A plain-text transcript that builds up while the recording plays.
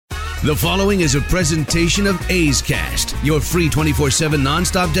The following is a presentation of A's Cast, your free 24/7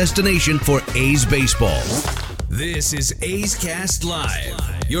 nonstop destination for A's baseball. This is A's Cast Live,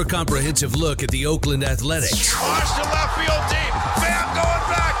 your comprehensive look at the Oakland Athletics. Launch to left field deep. Bam going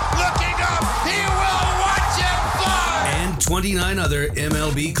back, looking up. He will watch it fly. And 29 other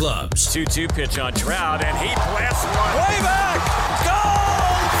MLB clubs. 2-2 pitch on Trout, and he blasts one way back.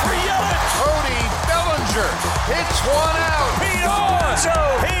 Goal for Yelich. Cody Bellinger hits one out. Pete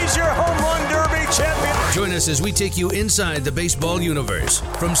Alonso, he's your home run derby champion. Join us as we take you inside the baseball universe.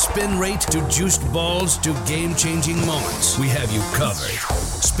 From spin rate to juiced balls to game-changing moments, we have you covered.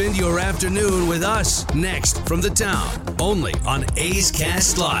 Spend your afternoon with us next from the town, only on A's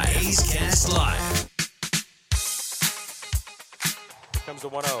Cast Live. A's Cast Live. Comes the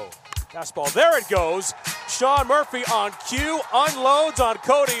 1-0. Fastball, there it goes. Sean Murphy on cue, unloads on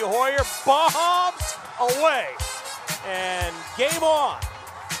Cody Hoyer, bombs away. And game on.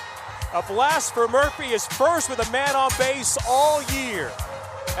 A blast for Murphy, his first with a man on base all year.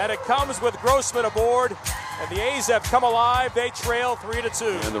 And it comes with Grossman aboard. And the A's have come alive. They trail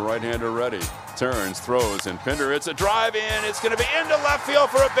 3-2. And the right-hander ready. Turns, throws, and Pinder. It's a drive in. It's going to be into left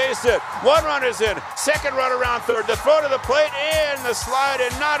field for a base hit. One run is in. Second run around third. The throw to the plate and the slide,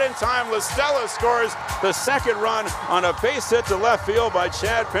 and not in time. LaStella scores the second run on a base hit to left field by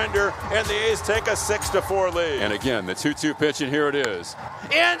Chad Pinder, and the A's take a 6-4 lead. And again, the 2-2 pitch, and here it is.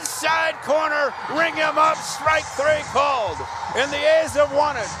 Inside corner, ring him up, strike three called. And the A's have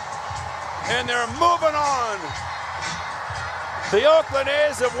won it. And they're moving on. The Oakland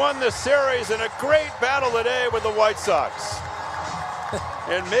A's have won the series in a great battle today with the White Sox.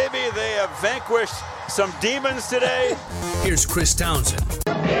 And maybe they have vanquished some demons today. Here's Chris Townsend.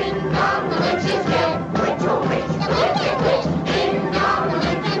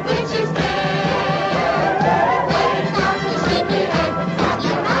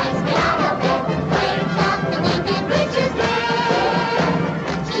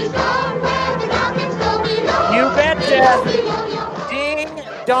 You betcha. Ding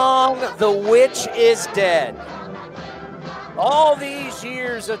dong, the witch is dead. All these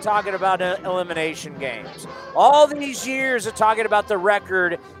years of talking about elimination games. All these years of talking about the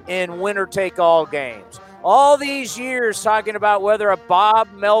record in winner-take-all games. All these years talking about whether a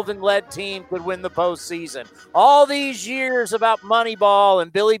Bob Melvin-led team could win the postseason. All these years about Moneyball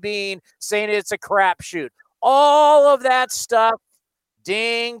and Billy Beane saying it's a crapshoot. All of that stuff,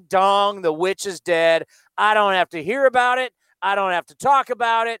 ding dong, the witch is dead. I don't have to hear about it. I don't have to talk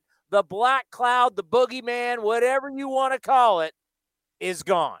about it. The black cloud, the boogeyman, whatever you want to call it, is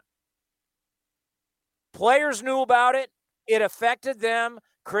gone. Players knew about it. It affected them.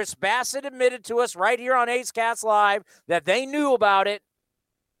 Chris Bassett admitted to us right here on A's Cast Live that they knew about it.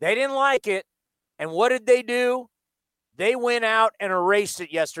 They didn't like it. And what did they do? They went out and erased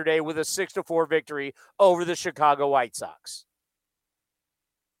it yesterday with a 6-4 victory over the Chicago White Sox.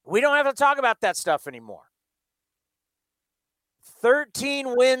 We don't have to talk about that stuff anymore.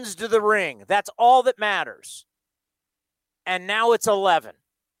 13 wins to the ring. That's all that matters. And now it's 11.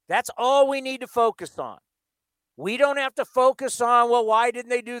 That's all we need to focus on. We don't have to focus on, well, why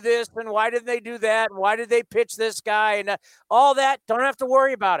didn't they do this and why didn't they do that and why did they pitch this guy and all that. Don't have to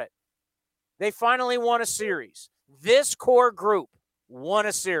worry about it. They finally won a series. This core group won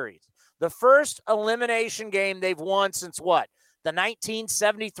a series. The first elimination game they've won since what? The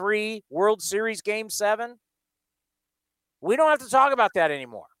 1973 World Series Game 7? We don't have to talk about that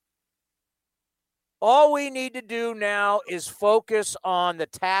anymore. All we need to do now is focus on the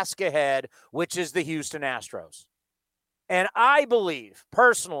task ahead, which is the Houston Astros. And I believe,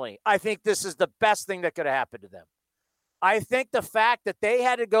 personally, I think this is the best thing that could have happened to them. I think the fact that they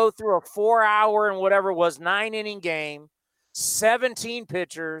had to go through a 4-hour and whatever it was, 9-inning game, 17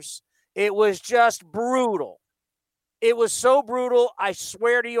 pitchers, it was just brutal. It was so brutal, I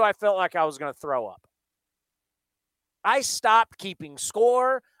swear to you, I felt like I was going to throw up. I stopped keeping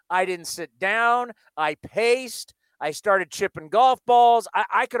score. I didn't sit down. I paced. I started chipping golf balls.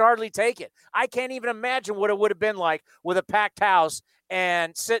 I could hardly take it. I can't even imagine what it would have been like with a packed house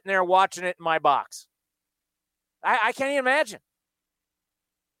and sitting there watching it in my box. I can't even imagine.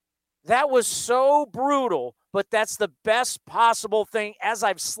 That was so brutal, but that's the best possible thing. As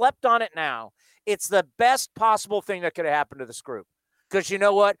I've slept on it now, it's the best possible thing that could have happened to this group. Because you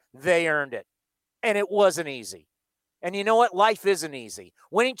know what? They earned it. And it wasn't easy. And you know what? Life isn't easy.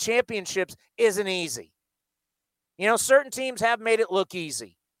 Winning championships isn't easy. You know, certain teams have made it look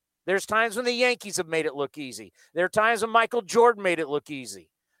easy. There's times when the Yankees have made it look easy. There are times when Michael Jordan made it look easy.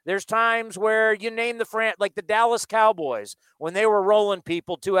 There's times where you name the like the Dallas Cowboys, when they were rolling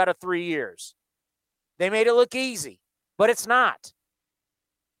people 2 out of 3 years. They made it look easy, but it's not.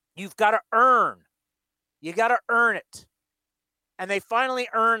 You've got to earn. You got to earn it. And they finally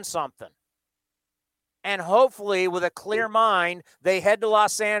earned something. And hopefully, with a clear mind, they head to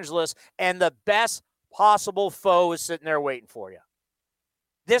Los Angeles, and the best possible foe is sitting there waiting for you.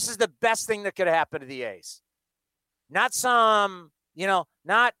 This is the best thing that could happen to the A's. Not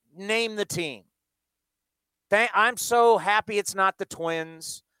not name the team. I'm so happy it's not the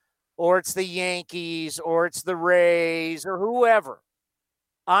Twins, or it's the Yankees, or it's the Rays, or whoever.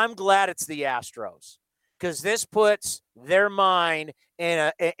 I'm glad it's the Astros, because this puts their mind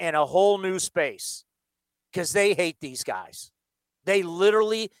in a whole new space, because they hate these guys. They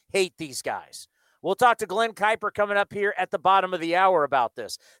literally hate these guys. We'll talk to Glenn Kuiper coming up here at the bottom of the hour about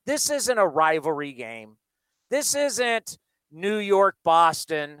this. This isn't a rivalry game. This isn't New York,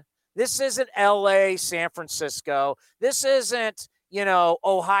 Boston. This isn't LA, San Francisco. This isn't,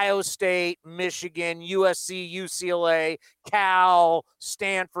 Ohio State, Michigan, USC, UCLA, Cal,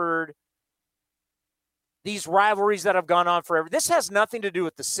 Stanford. These rivalries that have gone on forever. This has nothing to do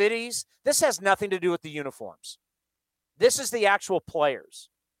with the cities. This has nothing to do with the uniforms. This is the actual players.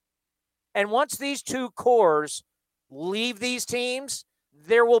 And once these two cores leave these teams,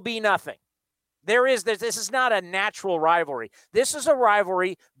 there will be nothing. This is not a natural rivalry. This is a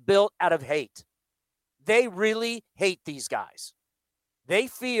rivalry built out of hate. They really hate these guys. They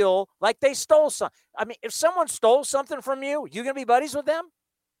feel like they stole something. I mean, if someone stole something from you, you going to be buddies with them?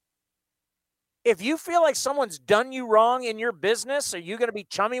 If you feel like someone's done you wrong in your business, are you going to be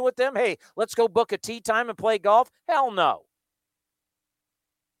chummy with them? Hey, let's go book a tea time and play golf? Hell no.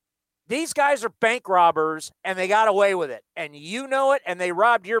 These guys are bank robbers, and they got away with it. And you know it, and they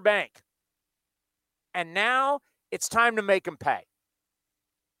robbed your bank. And now it's time to make them pay.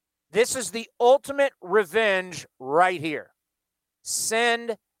 This is the ultimate revenge right here.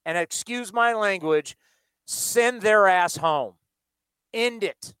 Send, and excuse my language, send their ass home. End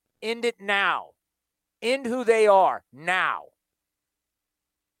it. End it now. End who they are now.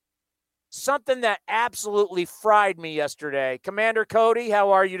 Something that absolutely fried me yesterday. Commander Cody,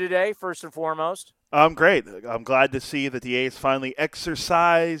 how are you today, first and foremost? I'm great. I'm glad to see that the A's finally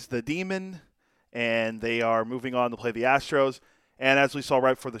exorcised the demon, and they are moving on to play the Astros. And as we saw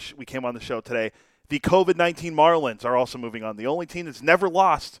right before we came on the show today, the COVID-19 Marlins are also moving on. The only team that's never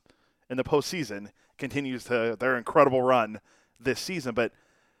lost in the postseason continues their incredible run this season. But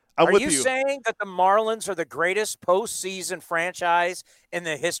Are you saying that the Marlins are the greatest postseason franchise in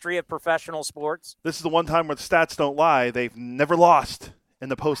the history of professional sports? This is the one time where the stats don't lie. They've never lost in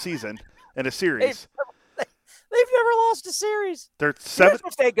the postseason in a series. They've never lost a series. They're seven.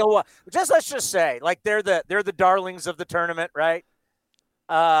 If they go up, let's just say, like they're the darlings of the tournament, right?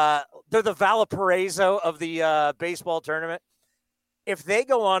 They're the Valparaiso of the baseball tournament. If they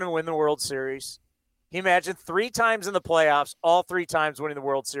go on and win the World Series, can you imagine 3 times in the playoffs, all 3 times winning the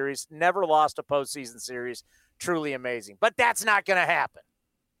World Series, never lost a postseason series? Truly amazing. But that's not going to happen.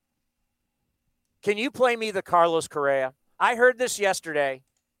 Can you play me the Carlos Correa? I heard this yesterday,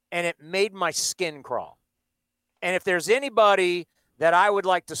 and it made my skin crawl. And if there's anybody that I would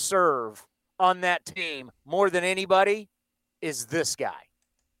like to serve on that team more than anybody, is this guy.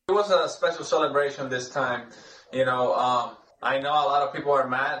 It was a special celebration this time. I know a lot of people are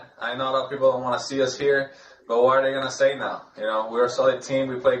mad. I know a lot of people don't want to see us here. But what are they going to say now? We're a solid team.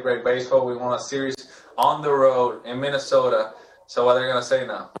 We play great baseball. We won a series on the road in Minnesota. So what are they going to say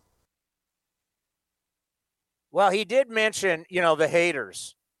now? Well, he did mention, the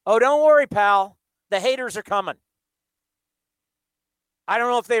haters. Oh, don't worry, pal. The haters are coming. I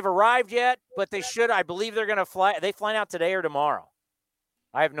don't know if they've arrived yet, but they should. I believe they're going to fly. Are they flying out today or tomorrow?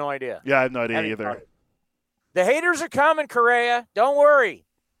 I have no idea. Yeah, I have no idea either. The haters are coming, Correa. Don't worry.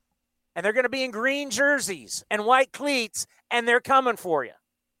 And they're going to be in green jerseys and white cleats, and they're coming for you.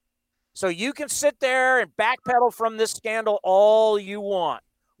 So you can sit there and backpedal from this scandal all you want.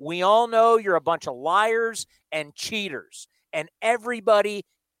 We all know you're a bunch of liars and cheaters, and everybody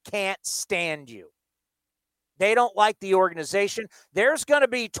can't stand you. They don't like the organization. There's going to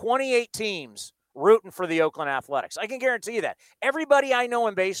be 28 teams rooting for the Oakland Athletics. I can guarantee you that. Everybody I know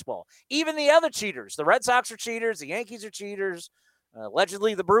in baseball, even the other cheaters, the Red Sox are cheaters, the Yankees are cheaters,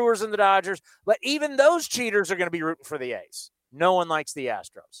 allegedly the Brewers and the Dodgers, but even those cheaters are going to be rooting for the A's. No one likes the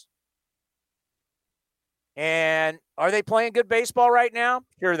Astros. And are they playing good baseball right now?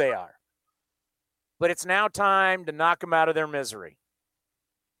 Here they are. But it's now time to knock them out of their misery.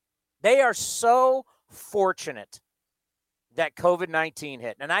 They are so fortunate that COVID-19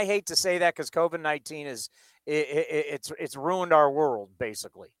 hit. And I hate to say that because COVID-19 it's ruined our world,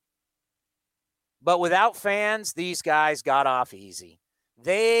 basically. But without fans, these guys got off easy.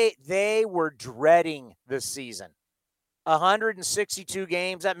 They were dreading this season. 162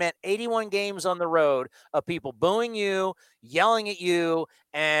 games. That meant 81 games on the road of people booing you, yelling at you,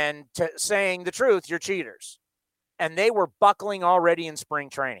 and saying the truth, you're cheaters. And they were buckling already in spring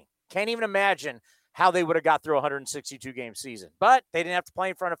training. Can't even imagine how they would have got through a 162-game season. But they didn't have to play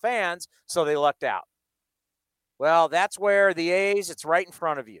in front of fans, so they lucked out. Well, that's where the A's, it's right in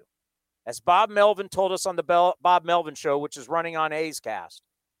front of you. As Bob Melvin told us on the Bob Melvin Show, which is running on A's Cast,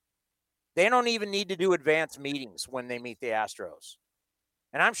 they don't even need to do advanced meetings when they meet the Astros.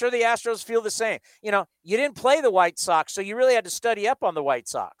 And I'm sure the Astros feel the same. You didn't play the White Sox, so you really had to study up on the White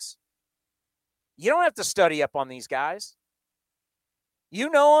Sox. You don't have to study up on these guys. You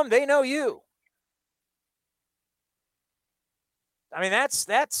know them, they know you. I mean,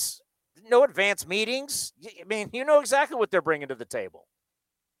 that's no advanced meetings. I mean, you know exactly what they're bringing to the table.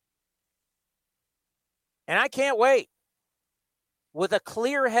 And I can't wait. With a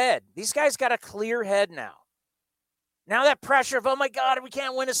clear head. These guys got a clear head now. Now that pressure of, oh my God, we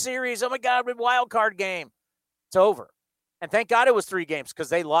can't win a series. Oh my God, we're wild card game. It's over. And thank God it was 3 games because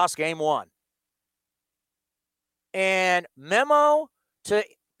they lost game 1. And memo to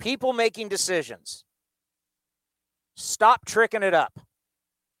people making decisions. Stop tricking it up.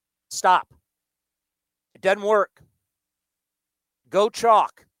 Stop. It doesn't work. Go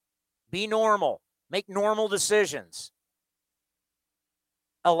chalk. Be normal. Make normal decisions.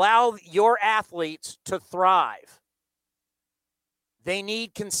 Allow your athletes to thrive. They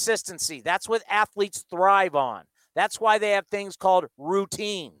need consistency. That's what athletes thrive on. That's why they have things called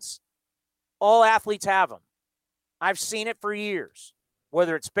routines. All athletes have them. I've seen it for years,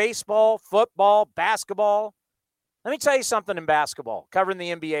 whether it's baseball, football, basketball. Let me tell you something in basketball, covering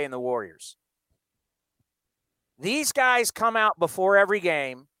the NBA and the Warriors. These guys come out before every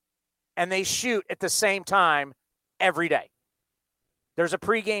game, and they shoot at the same time every day. There's a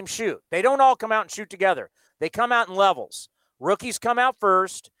pregame shoot. They don't all come out and shoot together. They come out in levels. Rookies come out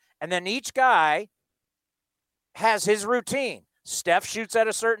first, and then each guy has his routine. Steph shoots at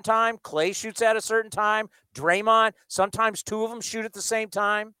a certain time. Clay shoots at a certain time. Draymond, sometimes 2 of them shoot at the same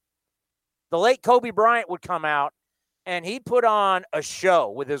time. The late Kobe Bryant would come out, and he'd put on a show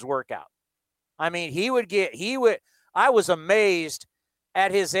with his workout. I mean, I was amazed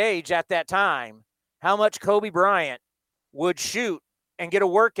at his age at that time how much Kobe Bryant would shoot and get a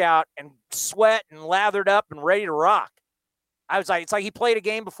workout and sweat and lathered up and ready to rock. I was like, it's like he played a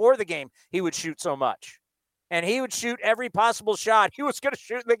game before the game. He would shoot so much. And he would shoot every possible shot he was going to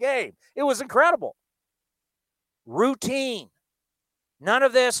shoot in the game. It was incredible. Routine. None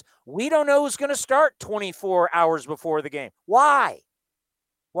of this. We don't know who's going to start 24 hours before the game. Why?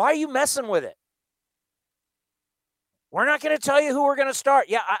 Why are you messing with it? We're not going to tell you who we're going to start.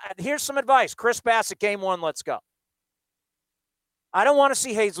 Yeah, here's some advice. Chris Bassett, game 1, let's go. I don't want to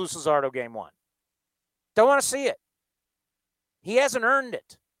see Jesus Luzardo game 1. Don't want to see it. He hasn't earned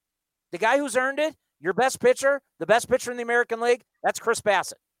it. The guy who's earned it, your best pitcher, the best pitcher in the American League, that's Chris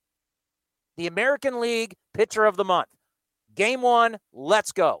Bassett. The American League Pitcher of the Month. Game 1,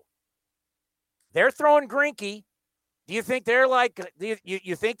 let's go. They're throwing Greinke. Do you think they're like,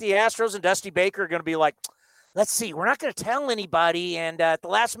 you think the Astros and Dusty Baker are going to be like, let's see, we're not going to tell anybody, and at the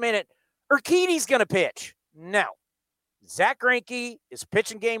last minute, Urquidy's going to pitch? No. Zach Greinke is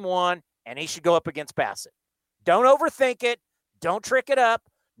pitching game 1, and he should go up against Bassett. Don't overthink it. Don't trick it up.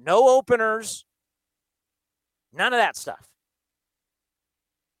 No openers. None of that stuff.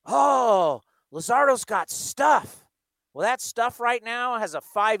 Oh, Luzardo's got stuff. Well, that stuff right now has a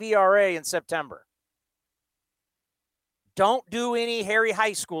 5 ERA in September. Don't do any Harry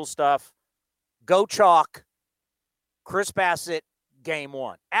High School stuff. Go chalk. Chris Bassett, game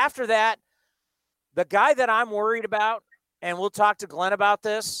 1. After that, the guy that I'm worried about, and we'll talk to Glenn about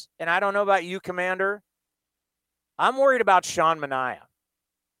this, and I don't know about you, Commander, I'm worried about Sean Manaea.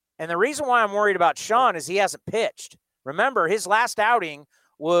 And the reason why I'm worried about Sean is he hasn't pitched. Remember, his last outing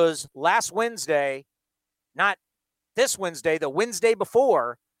was last Wednesday, not this Wednesday, the Wednesday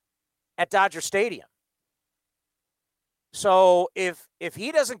before at Dodger Stadium. So if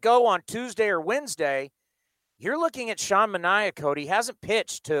he doesn't go on Tuesday or Wednesday, you're looking at Sean Manaea, Cody. He hasn't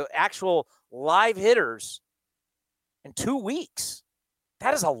pitched to actual live hitters in 2 weeks.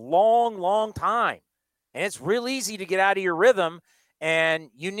 That is a long, long time. And it's real easy to get out of your rhythm, and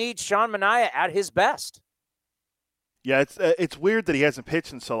you need Sean Manaea at his best. Yeah, it's weird that he hasn't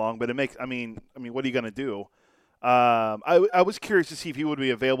pitched in so long, but it makes, I mean, what are you going to do? I was curious to see if he would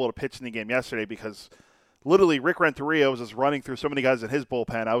be available to pitch in the game yesterday because literally Rick Renteria was just running through so many guys in his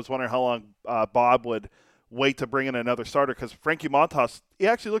bullpen. I was wondering how long Bob would wait to bring in another starter because Frankie Montas, he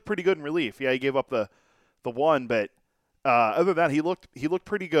actually looked pretty good in relief. Yeah, he gave up the one, but other than that, he looked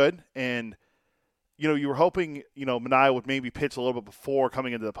pretty good. And you were hoping, Manaea would maybe pitch a little bit before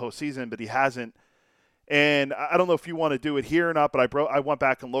coming into the postseason, but he hasn't. And I don't know if you want to do it here or not, but I went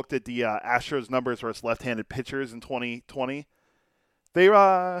back and looked at the Astros numbers versus left-handed pitchers in 2020. They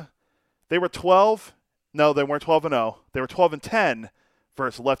were 12. No, they weren't 12-0. They were 12-10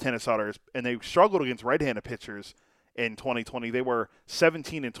 versus left-handed starters, and they struggled against right-handed pitchers in 2020. They were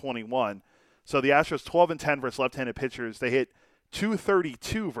 17-21. So the Astros 12-10 versus left-handed pitchers. They hit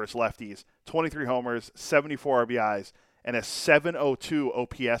 .232 versus lefties, 23 homers, 74 RBIs, and a .702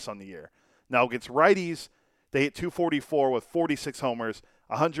 OPS on the year. Now against righties, they hit .244 with 46 homers,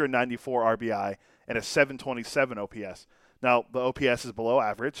 194 RBI, and a .727 OPS. Now, the OPS is below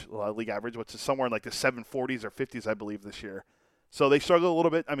average, league average, which is somewhere in like the 740s or 50s, I believe, this year. So they struggle a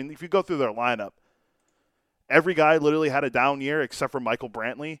little bit. I mean, if you go through their lineup, every guy literally had a down year except for Michael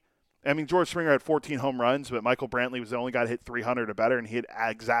Brantley. I mean, George Springer had 14 home runs, but Michael Brantley was the only guy to hit 300 or better, and he hit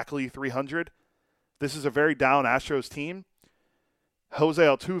exactly 300. This is a very down Astros team. Jose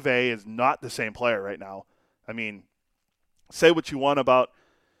Altuve is not the same player right now. I mean, say what you want about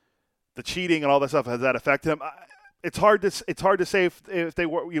the cheating and all that stuff. Has that affected him? It's hard to say if they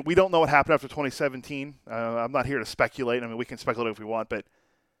were. We don't know what happened after 2017. I'm not here to speculate. I mean, we can speculate if we want, but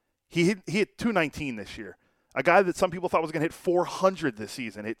he hit 219 this year. A guy that some people thought was going to hit 400 this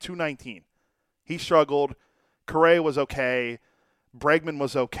season hit 219. He struggled. Correa was okay. Bregman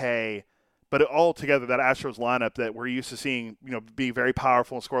was okay. But all together, that Astros lineup that we're used to seeing, be very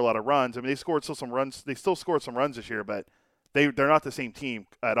powerful and score a lot of runs. I mean, they scored still some runs. They still scored some runs this year, but they're not the same team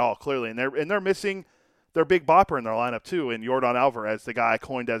at all, clearly. And they're missing their big bopper in their lineup too, and Yordan Alvarez, the guy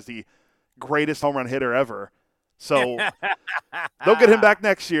coined as the greatest home run hitter ever. So they'll get him back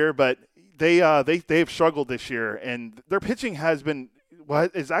next year, but they've struggled this year, and their pitching has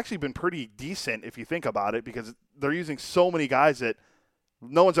actually been pretty decent if you think about it, because they're using so many guys that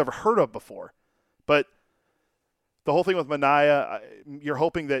no one's ever heard of before. But the whole thing with Manaea, you're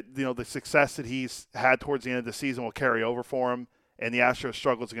hoping that the success that he's had towards the end of the season will carry over for him, and the Astros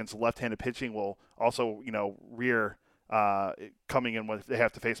struggles against left-handed pitching will also rear coming in when they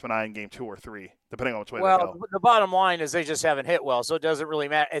have to face Manaea in game 2 or 3, depending on which way they go. Well, the bottom line is they just haven't hit well, so it doesn't really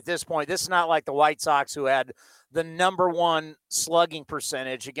matter at this point. This is not like the White Sox, who had the number 1 slugging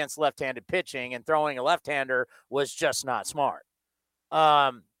percentage against left-handed pitching, and throwing a left-hander was just not smart.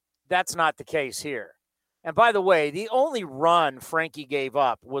 That's not the case here. And by the way, the only run Frankie gave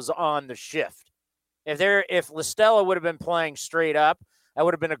up was on the shift. If LaStella would have been playing straight up, that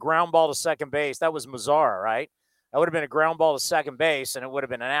would have been a ground ball to second base. That was Mazara, right? That would have been a ground ball to second base, and it would have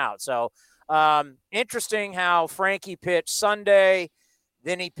been an out. So interesting how Frankie pitched Sunday,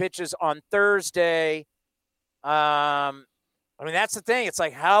 then he pitches on Thursday. I mean, that's the thing. It's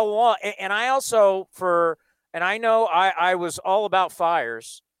like, how long? And I also, and I know I was all about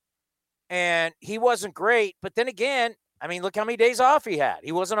Fiers, and he wasn't great. But then again, I mean, look how many days off he had.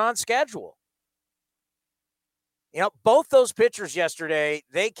 He wasn't on schedule. Both those pitchers yesterday,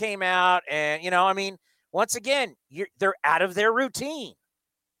 they came out and, I mean, once again, they're out of their routine.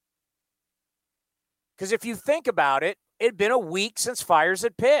 Because if you think about it, it had been a week since Fiers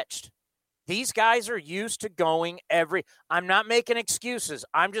had pitched. These guys are used to going I'm not making excuses.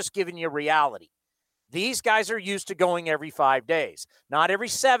 I'm just giving you reality. These guys are used to going every 5 days, not every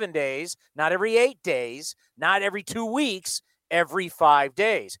 7 days, not every 8 days, not every 2 weeks, every 5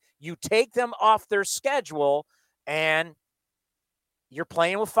 days. You take them off their schedule, and you're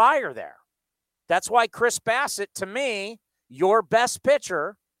playing with fire there. That's why Chris Bassett, to me, your best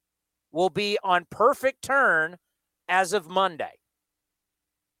pitcher, will be on perfect turn as of Monday.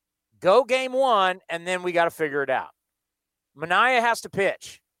 Go game 1, and then we got to figure it out. Manaea has to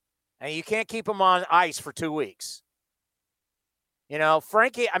pitch, and you can't keep him on ice for 2 weeks.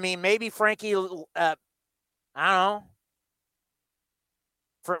 Frankie, I mean, maybe Frankie, I don't know.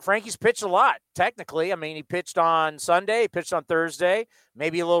 Frankie's pitched a lot, technically. I mean, he pitched on Sunday, he pitched on Thursday,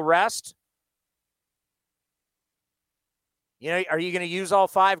 maybe a little rest. Are you going to use all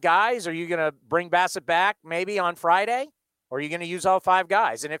 5 guys? Are you going to bring Bassett back maybe on Friday? Or are you going to use all 5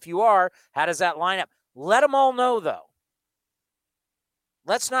 guys? And if you are, how does that line up? Let them all know, though.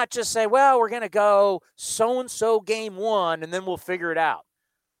 Let's not just say, well, we're going to go so-and-so game 1, and then we'll figure it out.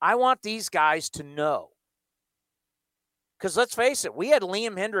 I want these guys to know. Because let's face it, we had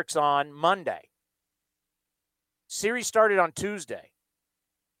Liam Hendriks on Monday. Series started on Tuesday.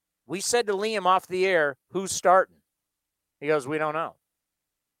 We said to Liam off the air, who's starting? He goes, we don't know.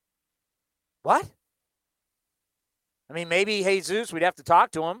 What? I mean, maybe Jesus, we'd have to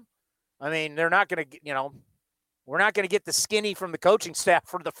talk to him. I mean, they're not going to, we're not going to get the skinny from the coaching staff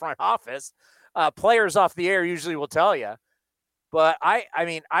from the front office. Players off the air usually will tell you. But I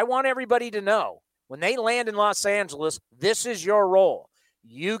mean, I want everybody to know. When they land in Los Angeles, this is your role.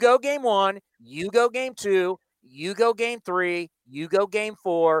 You go game 1, you go game 2, you go game 3, you go game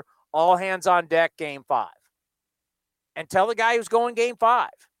 4, all hands on deck game 5. And tell the guy who's going game 5.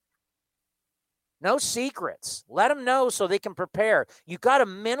 No secrets. Let them know so they can prepare. You got to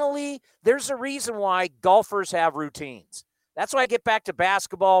mentally, there's a reason why golfers have routines. That's why I get back to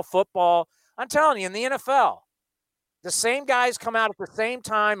basketball, football. I'm telling you, in the NFL, the same guys come out at the same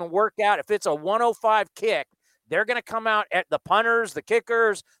time and work out. If it's a 105 kick, they're going to come out at the punters, the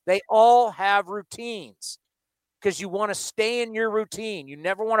kickers. They all have routines because you want to stay in your routine. You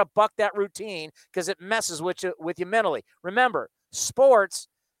never want to buck that routine because it messes with you mentally. Remember, sports,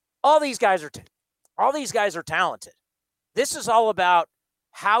 all these guys are talented. This is all about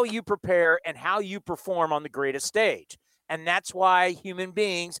how you prepare and how you perform on the greatest stage. And that's why human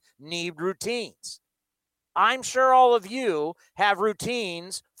beings need routines. I'm sure all of you have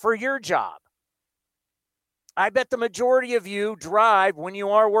routines for your job. I bet the majority of you drive when you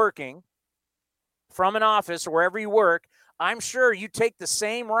are working from an office or wherever you work. I'm sure you take the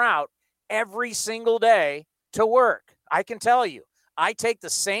same route every single day to work. I can tell you, I take the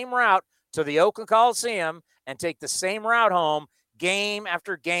same route to the Oakland Coliseum and take the same route home game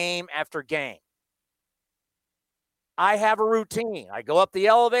after game after game. I have a routine. I go up the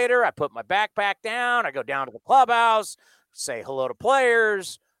elevator, I put my backpack down, I go down to the clubhouse, say hello to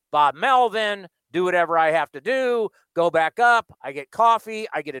players, Bob Melvin, do whatever I have to do, go back up, I get coffee,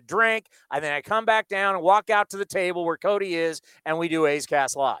 I get a drink, and then I come back down and walk out to the table where Cody is, and we do A's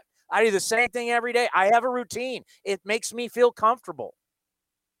Cast Live. I do the same thing every day. I have a routine. It makes me feel comfortable.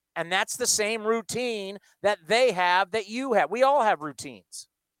 And that's the same routine that they have, that you have. We all have routines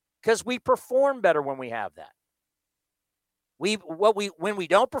because we perform better when we have that. When we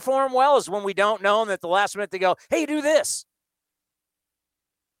don't perform well is when we don't know, and at the last minute they go, hey, do this.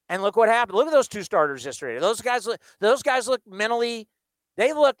 And look what happened. Look at those 2 starters yesterday. Those guys look mentally,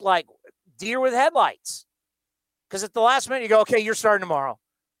 they look like deer with headlights. Because at the last minute you go, okay, you're starting tomorrow.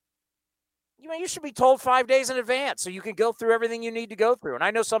 You should be told 5 days in advance so you can go through everything you need to go through. And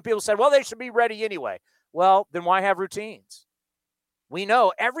I know some people said, well, they should be ready anyway. Well, then why have routines? We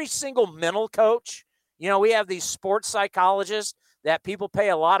know every single mental coach, we have these sports psychologists that people pay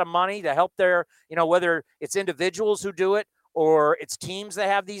a lot of money to help their, whether it's individuals who do it or it's teams that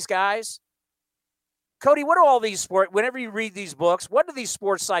have these guys. Cody, what do all these whenever you read these books, what do these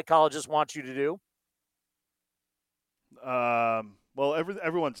sports psychologists want you to do? Well,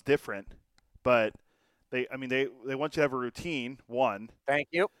 everyone's different, but they want you to have a routine. One. Thank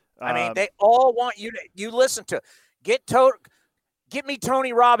you. They all want you to listen to. Get me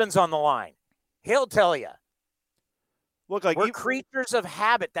Tony Robbins on the line. He'll tell you. Look, we're creatures of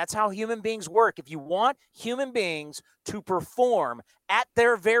habit. That's how human beings work. If you want human beings to perform at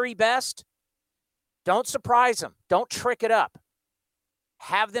their very best, don't surprise them. Don't trick it up.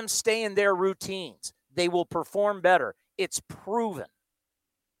 Have them stay in their routines. They will perform better. It's proven.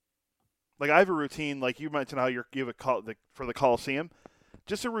 Like I have a routine, like you mentioned how you have a call for the Coliseum.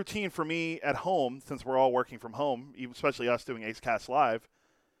 Just a routine for me at home, since we're all working from home, especially us doing A's Cast Live.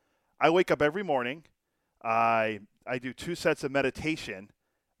 I wake up every morning. I do 2 sets of meditation.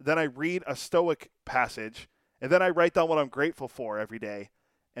 Then I read a Stoic passage. And then I write down what I'm grateful for every day.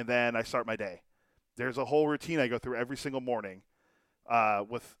 And then I start my day. There's a whole routine I go through every single morning. I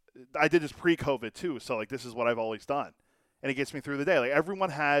did this pre-COVID too. So this is what I've always done. And it gets me through the day. Everyone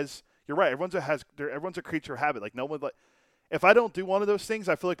has, you're right. Everyone's a creature of habit. No one, if I don't do one of those things,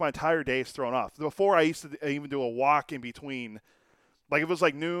 I feel like my entire day is thrown off. Before I used to even do a walk in between. If it was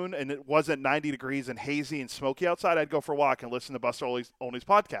noon and it wasn't 90 degrees and hazy and smoky outside, I'd go for a walk and listen to Buster Olney's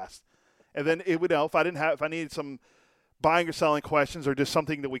podcast. And then it would, if I needed some buying or selling questions or just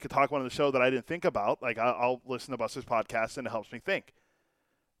something that we could talk about on the show that I didn't think about, I'll listen to Buster's podcast and it helps me think.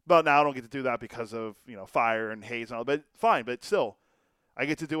 But now I don't get to do that because of, fire and haze and all, but fine. But still, I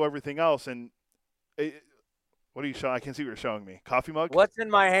get to do everything else. And what are you showing? I can see what you're showing me. Coffee mug? What's in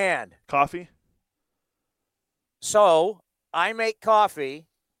my hand? Coffee? So I make coffee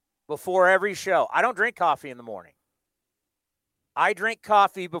before every show. I don't drink coffee in the morning. I drink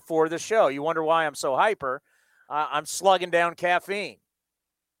coffee before the show. You wonder why I'm so hyper. I'm slugging down caffeine.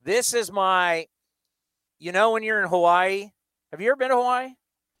 This is my, when you're in Hawaii, have you ever been to Hawaii?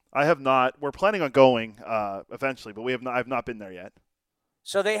 I have not. We're planning on going eventually, but I've not been there yet.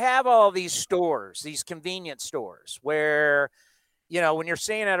 So they have all these stores, these convenience stores where, when you're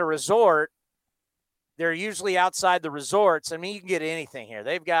staying at a resort, they're usually outside the resorts. You can get anything here.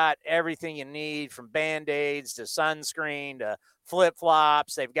 They've got everything you need from Band-Aids to sunscreen to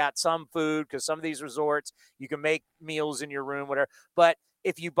flip-flops. They've got some food because some of these resorts, you can make meals in your room, whatever. But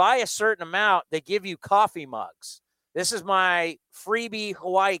if you buy a certain amount, they give you coffee mugs. This is my freebie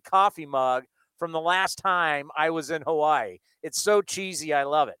Hawaii coffee mug from the last time I was in Hawaii. It's so cheesy. I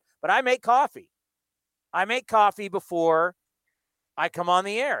love it. But I make coffee. I make coffee before I come on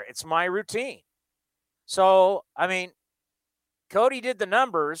the air. It's my routine. So, I mean, Cody did the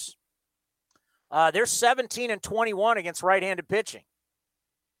numbers. They're 17-21 against right-handed pitching.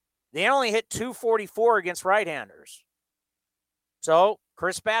 They only hit .244 against right-handers. So,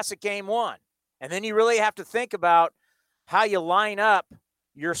 Chris Bassitt, game one. And then you really have to think about how you line up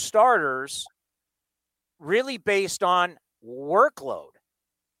your starters really based on workload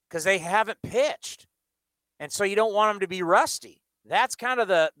because they haven't pitched. And so you don't want them to be rusty. That's kind of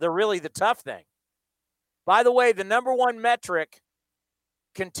the really the tough thing. By the way, the number one metric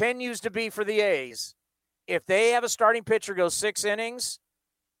continues to be for the A's. If they have a starting pitcher go 6 innings,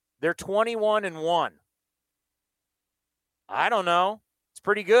 they're 21-1. I don't know. It's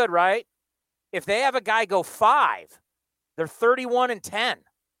pretty good, right? If they have a guy go 5, they're 31-10.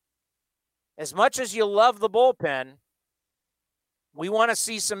 As much as you love the bullpen, we want to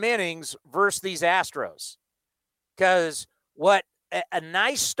see some innings versus these Astros. Because what a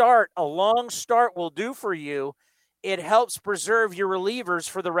nice start, a long start will do for you, it helps preserve your relievers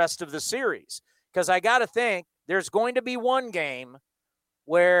for the rest of the series. Because I got to think there's going to be one game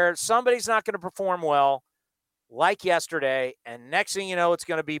where somebody's not going to perform well, like yesterday, and next thing you know, it's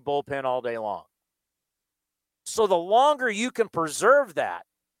going to be bullpen all day long. So the longer you can preserve that,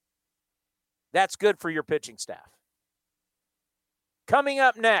 that's good for your pitching staff. Coming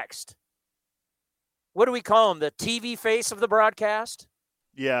up next, what do we call him? The TV face of the broadcast?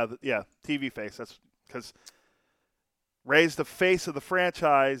 Yeah, TV face. That's because Ray's the face of the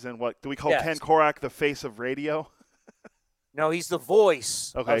franchise, and what do we call Ken Korak the face of radio? No, he's the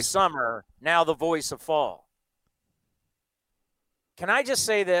voice of summer, now the voice of fall. Can I just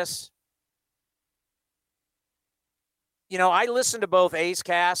say this? You know, I listen to both A's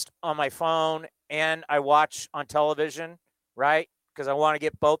Cast on my phone and I watch on television, right? Because I want to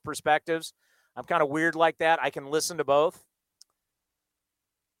get both perspectives. I'm kind of weird like that. I can listen to both.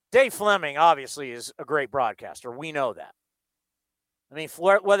 Dave Fleming, obviously, is a great broadcaster. We know that. I mean,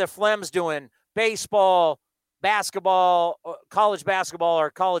 whether Flem's doing baseball, basketball, college basketball,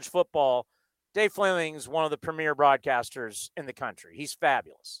 or college football, Dave Fleming's one of the premier broadcasters in the country. He's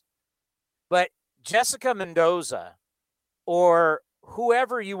fabulous. But Jessica Mendoza, or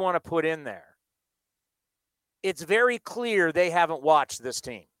whoever you want to put in there, it's very clear they haven't watched this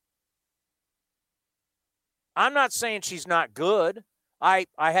team. I'm not saying she's not good. I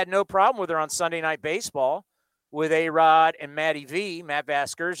had no problem with her on Sunday Night Baseball with A-Rod and Matty V, Matt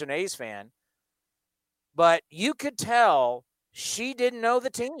Vasgersian, an A's fan. But you could tell she didn't know the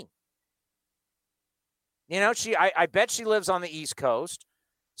team. You know, I bet she lives on the East Coast.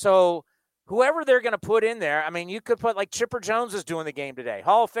 So whoever they're going to put in there, I mean, you could put like Chipper Jones is doing the game today.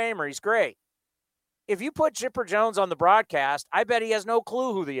 Hall of Famer, he's great. If you put Chipper Jones on the broadcast, I bet he has no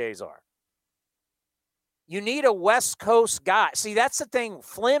clue who the A's are. You need a West Coast guy. See, that's the thing.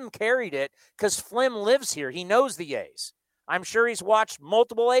 Flem carried it because Flem lives here. He knows the A's. I'm sure he's watched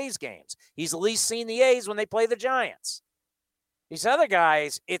multiple A's games. He's at least seen the A's when they play the Giants. These other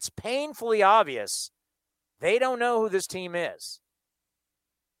guys, it's painfully obvious they don't know who this team is.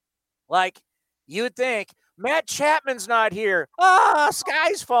 Like, you would think, Matt Chapman's not here.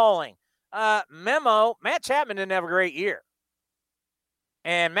 Sky's falling. Memo, Matt Chapman didn't have a great year.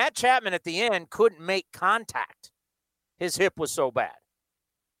 And Matt Chapman at the end couldn't make contact. His hip was so bad.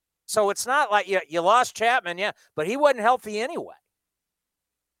 So it's not like you lost Chapman, but he wasn't healthy anyway.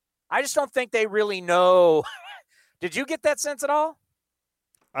 I just don't think they really know. Did you get that sense at all?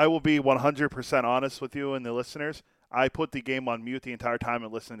 I will be 100% honest with you and the listeners. I put the game on mute the entire time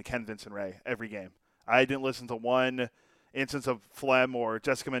and listened to Ken Vincent Ray every game. I didn't listen to one instance of Flem or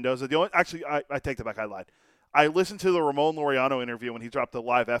Jessica Mendoza. I take that back. I lied. I listened to the Ramon Laureano interview when he dropped the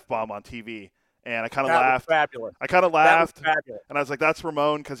live F-bomb on TV, and I kind of laughed. Fabulous. I kind of laughed, and I was like, that's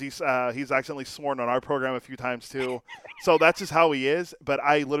Ramon because he's accidentally sworn on our program a few times too. So that's just how he is, but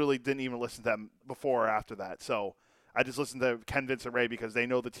I literally didn't even listen to them before or after that. So I just listened to Ken Vincent Ray because they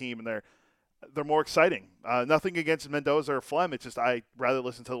know the team, and they're more exciting. Nothing against Mendoza or Flem. It's just I'd rather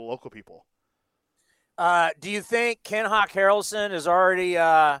listen to the local people. Do you think Ken Hawk Harrelson is already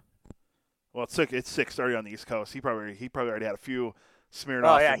Well, it's 6:30 on the East Coast. He probably already had a few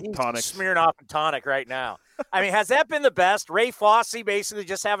Smirnoff and tonics. He's Smirnoff and tonic right now. I mean, has that been the best? Ray Fosse basically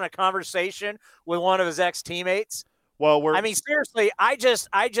just having a conversation with one of his ex-teammates. Well, seriously,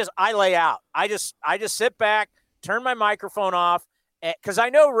 I lay out. I just sit back, turn my microphone off, because I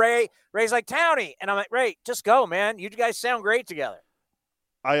know Ray's like, Townie, and I'm like, Ray, just go, man. You guys sound great together.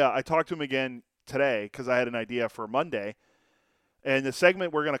 I talked to him again today because I had an idea for Monday. And the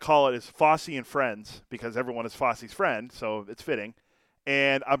segment we're going to call it is Fosse and Friends because everyone is Fosse's friend, so it's fitting.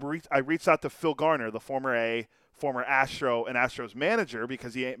 And I reached out to Phil Garner, the former Astro and Astros manager,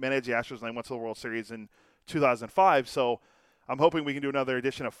 because he managed the Astros and they went to the World Series in 2005. So I'm hoping we can do another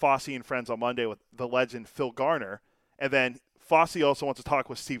edition of Fosse and Friends on Monday with the legend Phil Garner. And then Fosse also wants to talk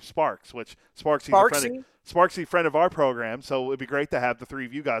with Steve Sparks, which Sparksy a friend of our program. So it'd be great to have the three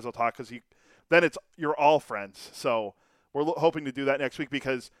of you guys will talk because then you're all friends. So we're hoping to do that next week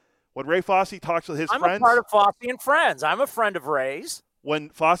because when Ray Fosse talks with his friends. I'm a part of Fosse and Friends. I'm a friend of Ray's. When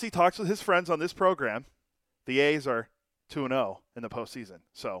Fosse talks with his friends on this program, the A's are 2-0 in the postseason.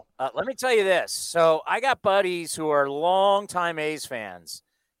 So let me tell you this. So I got buddies who are longtime A's fans,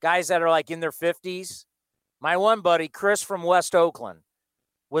 guys that are like in their 50s. My one buddy, Chris from West Oakland,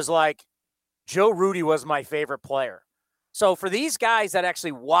 was like, Joe Rudi was my favorite player. So for these guys that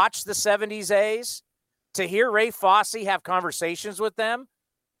actually watch the 70s A's, to hear Ray Fosse have conversations with them,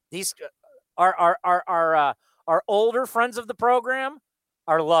 these our older friends of the program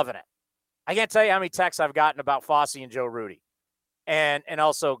are loving it. I can't tell you how many texts I've gotten about Fosse and Joe Rudi, and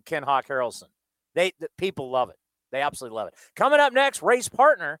also Ken Hawk Harrelson. The people love it. They absolutely love it. Coming up next, Ray's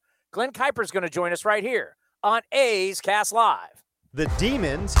partner Glenn Kuiper is going to join us right here on A's Cast Live. The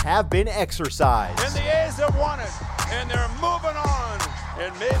Demons have been exorcised. And the A's have won it, and they're moving on,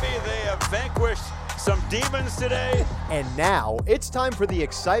 and maybe they have vanquished some demons today. And now it's time for the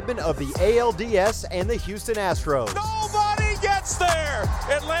excitement of the ALDS and the Houston Astros. Nobody gets there.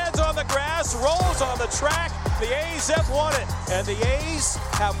 It lands on the grass, rolls on the track. The A's have won it, and the A's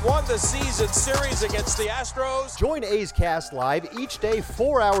have won the season series against the Astros. Join A's Cast Live each day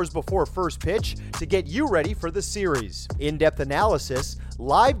 4 hours before first pitch to get you ready for the series. In-depth analysis,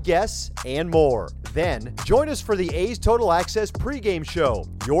 live guests, and more. Then, join us for the A's Total Access pregame show,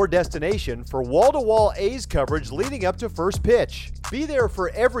 your destination for wall-to-wall A's coverage leading up to first pitch. Be there for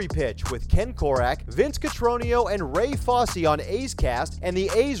every pitch with Ken Korak, Vince Cotroneo, and Ray Fosse on A's Cast and the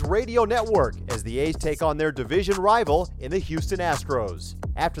A's Radio Network as the A's take on their division rival in the Houston Astros.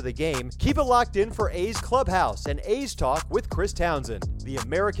 After the game, keep it locked in for A's Clubhouse and A's Talk with Chris Townsend. The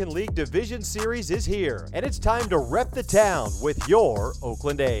American League Division Series is here, and it's time to rep the town with your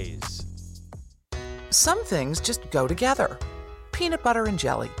Oakland A's. Some things just go together. Peanut butter and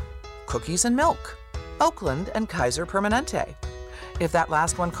jelly, cookies and milk, Oakland and Kaiser Permanente. If that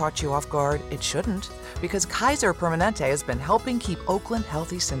last one caught you off guard, it shouldn't, because Kaiser Permanente has been helping keep Oakland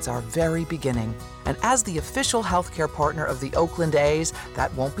healthy since our very beginning. And as the official healthcare partner of the Oakland A's,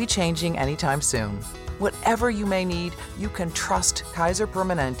 that won't be changing anytime soon. Whatever you may need, you can trust Kaiser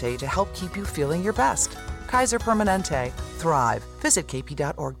Permanente to help keep you feeling your best. Kaiser Permanente. Thrive. Visit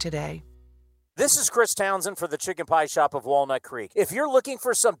kp.org today. This is Chris Townsend for the Chicken Pie Shop of Walnut Creek. If you're looking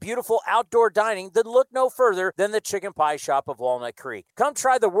for some beautiful outdoor dining, then look no further than the Chicken Pie Shop of Walnut Creek. Come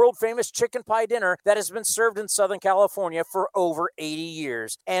try the world-famous chicken pie dinner that has been served in Southern California for over 80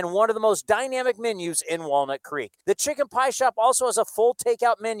 years and one of the most dynamic menus in Walnut Creek. The Chicken Pie Shop also has a full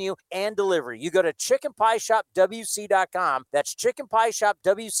takeout menu and delivery. You go to chickenpieshopwc.com. That's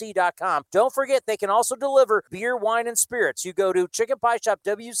chickenpieshopwc.com. Don't forget, they can also deliver beer, wine, and spirits. You go to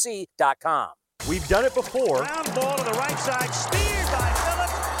chickenpieshopwc.com. We've done it before. Ground ball to the right side, speared by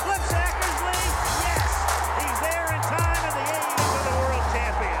Phillips. Flips Eckersley. Yes, he's there in time, and the A's are the world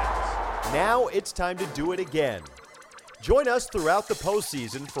champions. Now it's time to do it again. Join us throughout the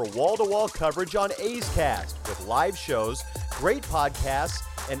postseason for wall-to-wall coverage on A's Cast with live shows, great podcasts,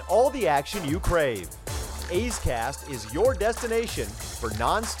 and all the action you crave. A's Cast is your destination for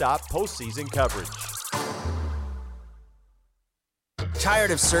non-stop postseason coverage. Tired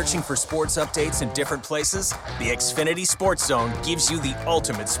of searching for sports updates in different places? The Xfinity Sports Zone gives you the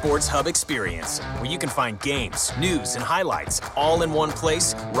ultimate sports hub experience, where you can find games, news, and highlights all in one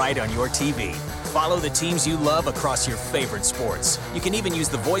place right on your TV. Follow the teams you love across your favorite sports. You can even use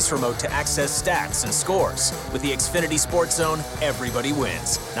the voice remote to access stats and scores. With the Xfinity Sports Zone, everybody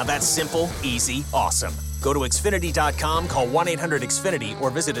wins. Now that's simple, easy, awesome. Go to Xfinity.com, call 1-800-XFINITY, or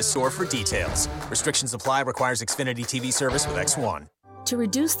visit a store for details. Restrictions apply. Requires Xfinity TV service with X1. To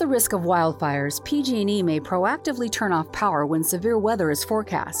reduce the risk of wildfires, PG&E may proactively turn off power when severe weather is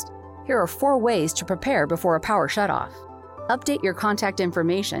forecast. Here are 4 ways to prepare before a power shutoff. Update your contact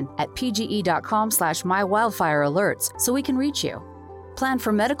information at pge.com/mywildfirealerts so we can reach you. Plan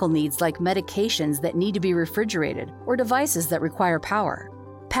for medical needs like medications that need to be refrigerated or devices that require power.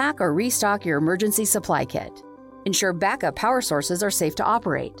 Pack or restock your emergency supply kit. Ensure backup power sources are safe to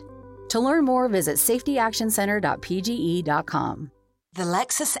operate. To learn more, visit safetyactioncenter.pge.com. The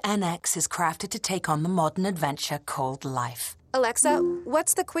Lexus NX is crafted to take on the modern adventure called life. Alexa,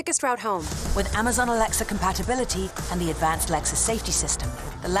 what's the quickest route home? With Amazon Alexa compatibility and the advanced Lexus safety system,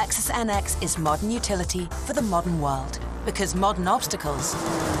 the Lexus NX is modern utility for the modern world. Because modern obstacles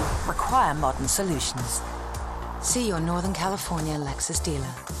require modern solutions. See your Northern California Lexus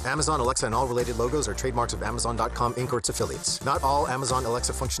dealer. Amazon Alexa and all related logos are trademarks of Amazon.com Inc. or its affiliates. Not all Amazon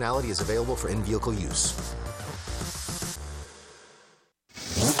Alexa functionality is available for in-vehicle use.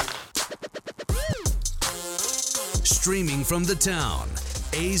 Streaming from the town,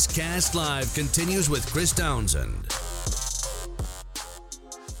 A's Cast Live continues with Chris Townsend.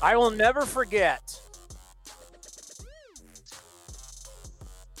 I will never forget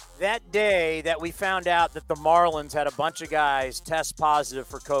that day that we found out that the Marlins had a bunch of guys test positive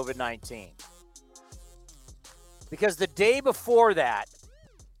for COVID-19. Because the day before that,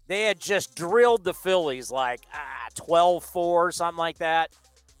 they had just drilled the Phillies like 12-4, something like that,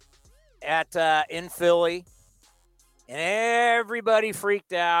 in Philly. And everybody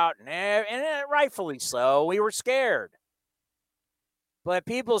freaked out, and rightfully so. We were scared. But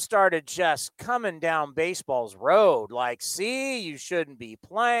people started just coming down baseball's road, like, see, you shouldn't be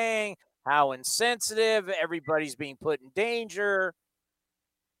playing, how insensitive, everybody's being put in danger.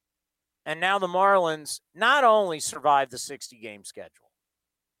 And now the Marlins not only survived the 60-game schedule,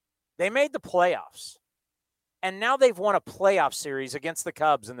 they made the playoffs. And now they've won a playoff series against the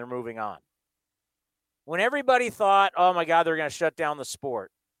Cubs, and they're moving on. When everybody thought, oh, my God, they're going to shut down the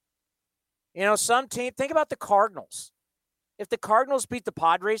sport. You know, some team, think about the Cardinals. If the Cardinals beat the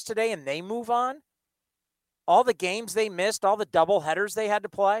Padres today and they move on, all the games they missed, all the doubleheaders they had to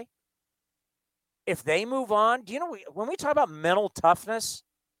play, if they move on, do you know, when we talk about mental toughness,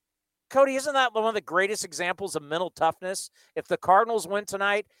 Cody, isn't that one of the greatest examples of mental toughness? If the Cardinals win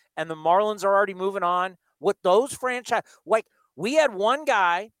tonight and the Marlins are already moving on, with those franchise, like we had one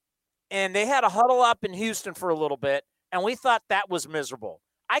guy, and they had a huddle up in Houston for a little bit, and we thought that was miserable.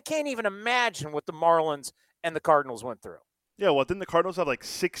 I can't even imagine what the Marlins and the Cardinals went through. Yeah, well, didn't the Cardinals have like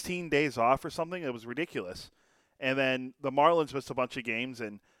 16 days off or something? It was ridiculous. And then the Marlins missed a bunch of games,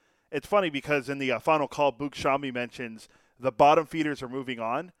 and it's funny because in the final call, Boog Shambi mentions the bottom feeders are moving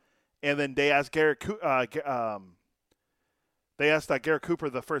on, and then they asked Garrett Cooper,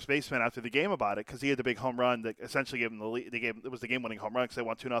 the first baseman, after the game about it because he had the big home run that essentially gave him the lead. It was the game-winning home run because they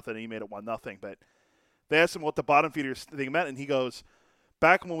won 2-0 and he made it 1-0. But they asked him what the bottom feeders thing meant, and he goes,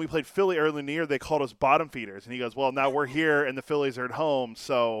 back when we played Philly early in the year, they called us bottom feeders. And he goes, well, now we're here and the Phillies are at home.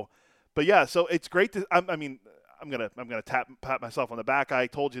 So, but yeah, so it's great to. I'm gonna pat myself on the back. I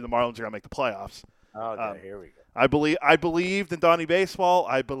told you the Marlins are gonna make the playoffs. Okay, here we go. I believed in Donnie Baseball.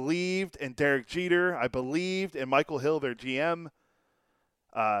 I believed in Derek Jeter. I believed in Michael Hill, their GM.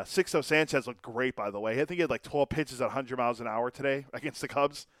 Sixto Sanchez looked great, by the way. I think he had like 12 pitches at 100 miles an hour today against the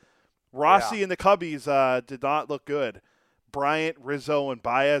Cubs. Rossi and the Cubbies did not look good. Bryant, Rizzo, and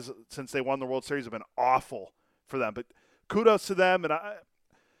Baez, since they won the World Series, have been awful for them. But kudos to them, and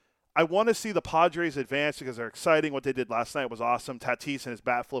I want to see the Padres advance because they're exciting. What they did last night was awesome. Tatis and his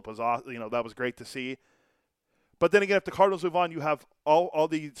bat flip was awesome. You know, that was great to see. But then again, if the Cardinals move on, you have all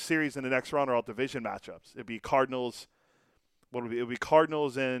the series in the next round are all division matchups. It'd be Cardinals. What would it be? It would be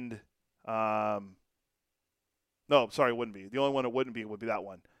Cardinals and no, sorry, it wouldn't be. The only one it wouldn't be would be that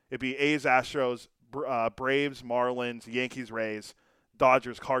one. It'd be A's, Astros, Braves, Marlins, Yankees, Rays,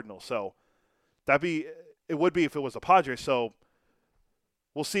 Dodgers, Cardinals. So it would be if it was the Padres. So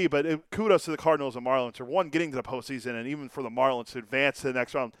we'll see. But kudos to the Cardinals and Marlins for one getting to the postseason, and even for the Marlins to advance to the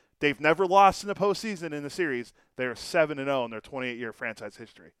next round. They've never lost in the postseason in the series. They're 7-0 in their 28-year franchise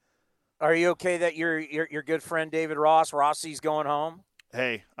history. Are you okay that your good friend David Rossi's going home?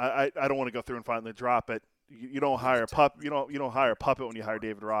 Hey, I don't want to go through and finally drop it. You don't hire a pup. You don't hire a puppet when you hire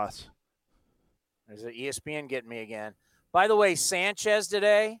David Ross. There's an ESPN getting me again. By the way, Sanchez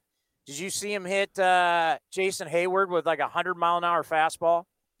today, did you see him hit Jason Hayward with like a 100-mile-an-hour fastball?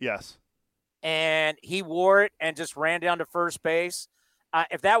 Yes. And he wore it and just ran down to first base.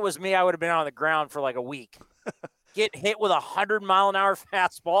 If that was me, I would have been on the ground for like a week. Getting hit with a 100-mile-an-hour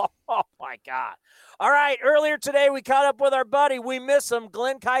fastball. Oh, my God. All right, earlier today we caught up with our buddy. We miss him,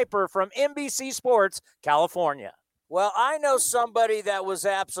 Glenn Kuiper from NBC Sports, California. Well, I know somebody that was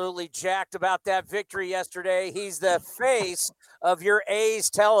absolutely jacked about that victory yesterday. He's the face of your A's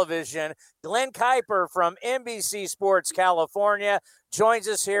television. Glenn Kuiper from NBC Sports California joins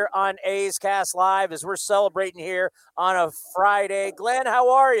us here on A's Cast Live as we're celebrating here on a Friday. Glenn, how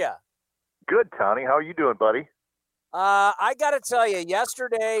are you? Good, Tony. How are you doing, buddy? I got to tell you,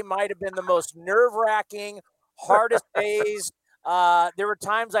 yesterday might have been the most nerve-wracking, hardest days There were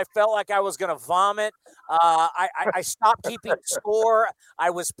times I felt like I was going to vomit. I stopped keeping score. I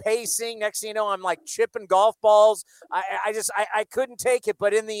was pacing. Next thing you know, I'm like chipping golf balls. I couldn't take it.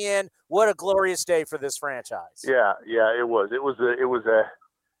 But in the end, what a glorious day for this franchise. Yeah, it was. It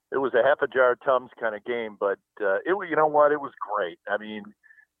was a half a jar of Tums kind of game, but you know what? It was great. I mean,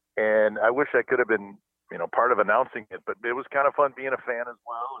 and I wish I could have been, part of announcing it, but it was kind of fun being a fan as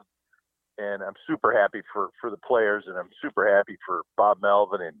well. And I'm super happy for the players, and I'm super happy for Bob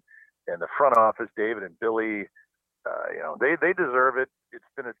Melvin and the front office, David and Billy. They deserve it. It's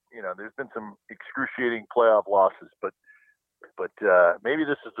been there's been some excruciating playoff losses, but maybe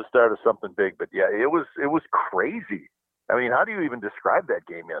this is the start of something big. But yeah, it was crazy. I mean, how do you even describe that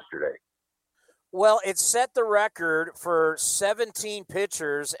game yesterday? Well, it set the record for 17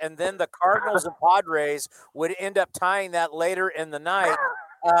 pitchers, and then the Cardinals and Padres would end up tying that later in the night.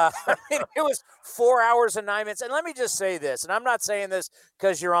 It was 4 hours and 9 minutes. And let me just say this, and I'm not saying this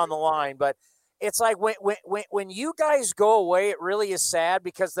because you're on the line, but it's like when you guys go away, it really is sad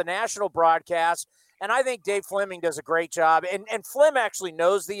because the national broadcast, and I think Dave Fleming does a great job, and Flem actually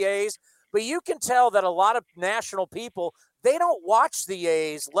knows the A's, but you can tell that a lot of national people, they don't watch the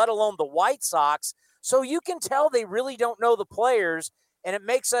A's, let alone the White Sox. So you can tell they really don't know the players, and it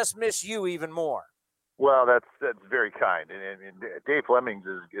makes us miss you even more. Well, that's very kind, and Dave Fleming's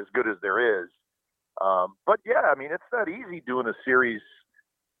as good as there is. But yeah, I mean, it's not easy doing a series.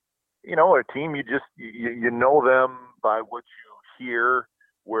 A team you know them by what you hear,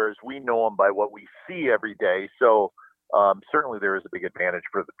 whereas we know them by what we see every day. So certainly there is a big advantage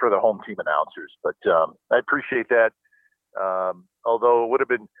for the home team announcers. But I appreciate that. Although it would have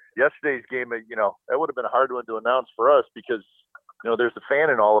been yesterday's game, that would have been a hard one to announce for us because there's a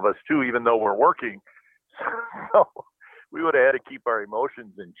fan in all of us too, even though we're working. So we would have had to keep our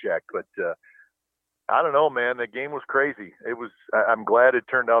emotions in check, but I don't know, man. The game was crazy. It was. I'm glad it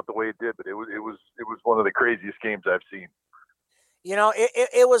turned out the way it did, but it was one of the craziest games I've seen.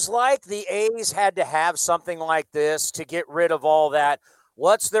 It was like the A's had to have something like this to get rid of all that.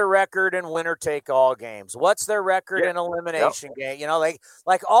 What's their record in winner-take-all games? What's their record in elimination game?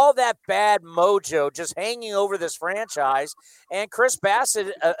 Like all that bad mojo just hanging over this franchise. And Chris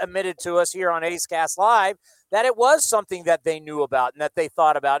Bassett admitted to us here on A's Cast Live that it was something that they knew about and that they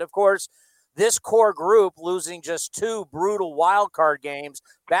thought about. Of course, this core group losing just 2 brutal wild card games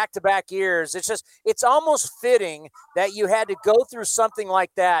back-to-back years, it's almost fitting that you had to go through something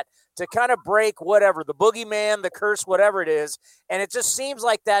like that to kind of break whatever, the boogeyman, the curse, whatever it is. And it just seems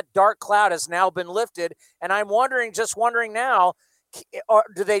like that dark cloud has now been lifted. And I'm wondering now,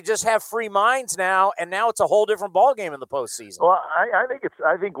 do they just have free minds now? And now it's a whole different ballgame in the postseason. Well,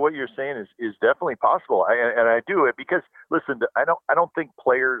 I think what you're saying is definitely possible. And I do it because, listen, I don't think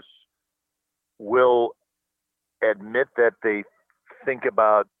players will admit that they think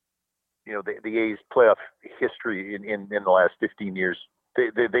about, the A's playoff history in the last 15 years.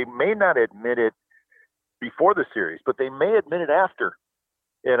 They may not admit it before the series, but they may admit it after.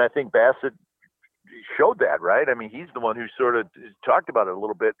 And I think Bassett showed that, right? I mean, he's the one who sort of talked about it a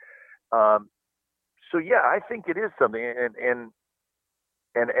little bit. So yeah, I think it is something, and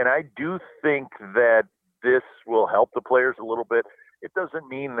I do think that this will help the players a little bit. It doesn't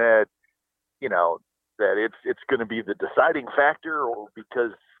mean that that it's going to be the deciding factor, or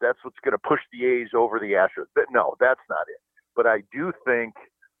because that's what's going to push the A's over the Astros. But no, that's not it. But I do think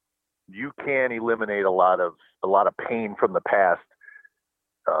you can eliminate a lot of pain from the past.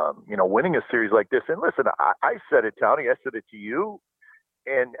 Winning a series like this. And listen, I said it, Tony. I said it to you,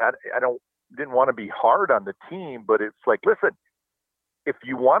 and I didn't want to be hard on the team, but it's like, listen, if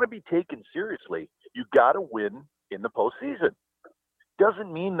you want to be taken seriously, you got to win in the postseason.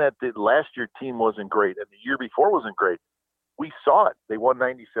 Doesn't mean that the last year team wasn't great and the year before wasn't great. We saw it. They won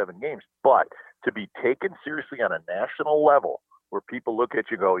 97 games, but to be taken seriously on a national level where people look at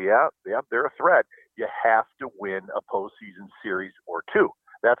you and go, yeah, they're a threat, you have to win a postseason series or 2.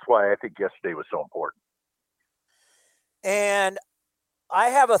 That's why I think yesterday was so important. And I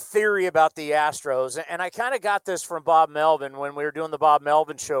have a theory about the Astros, and I kind of got this from Bob Melvin when we were doing the Bob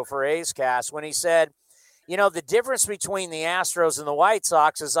Melvin show for A's Cast, when he said, the difference between the Astros and the White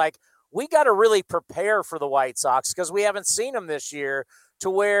Sox is like, we got to really prepare for the White Sox because we haven't seen them this year, to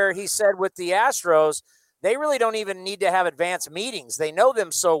where he said with the Astros, they really don't even need to have advanced meetings. They know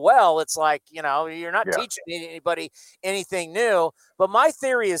them so well. It's like, you're not teaching anybody anything new. But my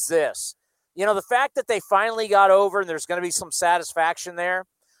theory is this, the fact that they finally got over and there's going to be some satisfaction there.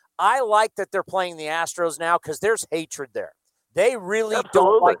 I like that they're playing the Astros now because there's hatred there. They really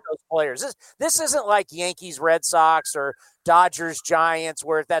don't like those players. This isn't like Yankees, Red Sox, or Dodgers, Giants,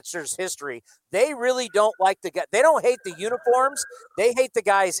 where that's just history. They really don't like the guy. They don't hate the uniforms. They hate the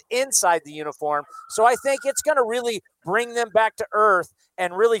guys inside the uniform. So I think it's going to really bring them back to earth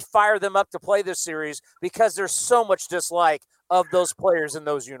and really fire them up to play this series because there's so much dislike of those players in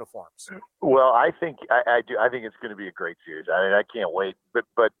those uniforms. Well, I think I do. I think it's going to be a great series. I mean, I can't wait.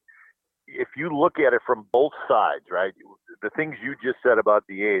 But if you look at it from both sides, right? The things you just said about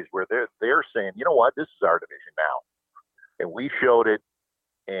the A's, where they're saying, you know what, this is our division now, and we showed it,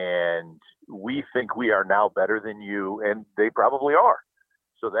 and we think we are now better than you, and they probably are.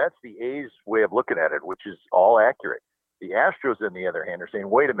 So that's the A's way of looking at it, which is all accurate. The Astros, on the other hand, are saying,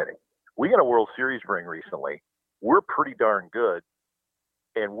 wait a minute, we got a World Series ring recently. We're pretty darn good,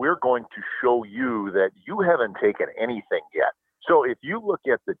 and we're going to show you that you haven't taken anything yet. So if you look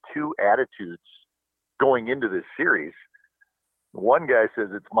at the two attitudes going into this series, one guy says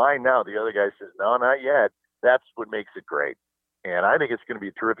it's mine now. The other guy says, no, not yet. That's what makes it great. And I think it's going to be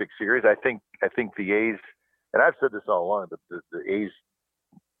a terrific series. I think the A's, and I've said this all along, but the A's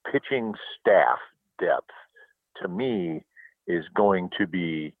pitching staff depth, to me, is going to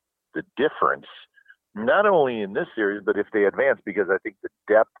be the difference, not only in this series, but if they advance, because I think the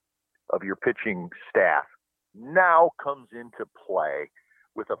depth of your pitching staff now comes into play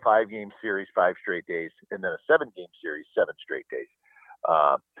with a 5-game series, 5 straight days, and then a 7-game series, 7 straight days.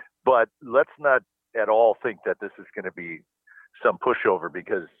 But let's not at all think that this is going to be some pushover,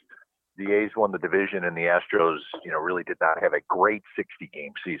 because the A's won the division and the Astros, really did not have a great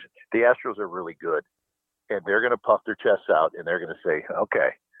 60-game season. The Astros are really good, and they're going to puff their chests out, and they're going to say, okay,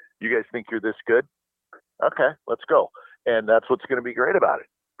 you guys think you're this good? Okay, let's go. And that's what's going to be great about it.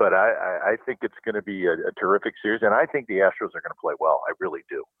 But I think it's going to be a terrific series, and I think the Astros are going to play well. I really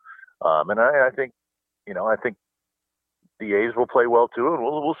do. And I think the A's will play well too, and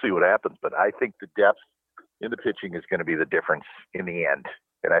we'll see what happens. But I think the depth in the pitching is going to be the difference in the end,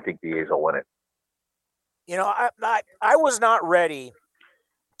 and I think the A's will win it. I was not ready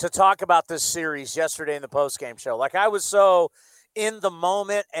to talk about this series yesterday in the postgame show. Like, I was so in the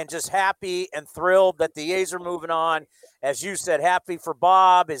moment and just happy and thrilled that the A's are moving on. As you said, happy for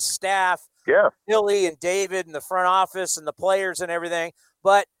Bob, his staff, Billy and David and the front office and the players and everything.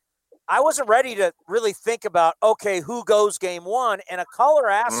 But I wasn't ready to really think about, okay, who goes game one? And a caller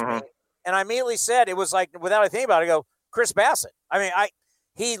asked me, and I immediately said, it was like, without a think about it, I go, Chris Bassitt. I mean,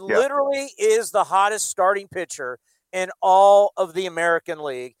 he literally is the hottest starting pitcher in all of the American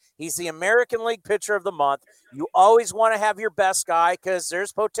League. He's the American League pitcher of the month. You always want to have your best guy because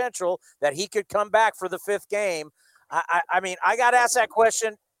there's potential that he could come back for the 5th game. I mean, I got asked that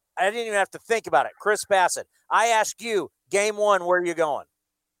question. I didn't even have to think about it. Chris Bassitt. I asked you, game one, where are you going?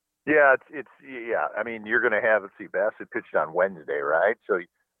 Yeah, yeah. I mean, you're going to have, Bassitt pitched on Wednesday, right?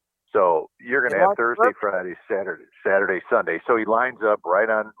 So you're going to have Thursday, Friday, Saturday, Sunday. So he lines up right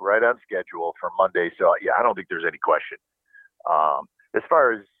on schedule for Monday. So yeah, I don't think there's any question. As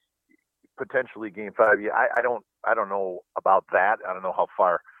far as potentially game 5, I don't know about that. I don't know how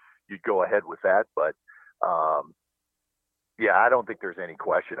far you'd go ahead with that, but yeah, I don't think there's any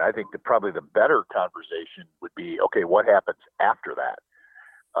question. I think that probably the better conversation would be, okay, what happens after that?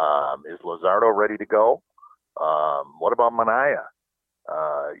 Is Luzardo ready to go? What about Manaea?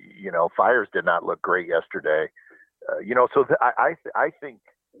 Fires did not look great yesterday. I think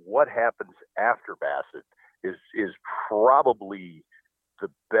what happens after Bassitt is probably the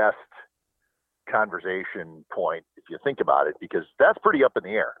best conversation point if you think about it, because that's pretty up in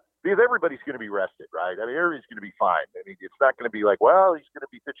the air. Because everybody's going to be rested, right? I mean, everybody's going to be fine. I mean, it's not going to be like, well, he's going to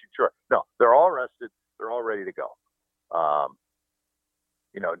be pitching short. No, they're all rested. They're all ready to go.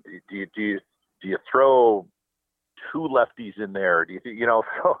 Do you throw 2 lefties in there? Do you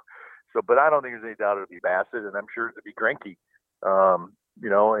but I don't think there's any doubt it'll be Bassitt, and I'm sure it'll be Greinke.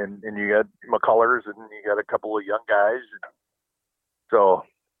 And you got McCullers, and you got a couple of young guys. So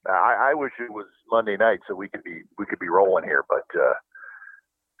I wish it was Monday night so we could be rolling here, but.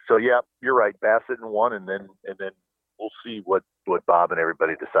 So yeah, you're right. Bassitt in 1, and then we'll see what Bob and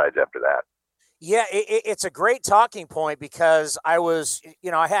everybody decides after that. Yeah, it's a great talking point, because I was,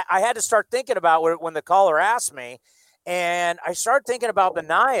 I had to start thinking about it when the caller asked me, and I started thinking about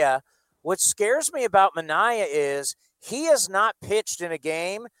Manaea. What scares me about Manaea is he has not pitched in a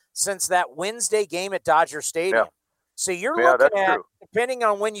game since that Wednesday game at Dodger Stadium. Yeah. So you're looking at, depending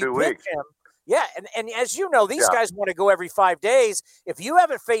on when you pitch him. Yeah, and as you know, these guys want to go every 5 days. If you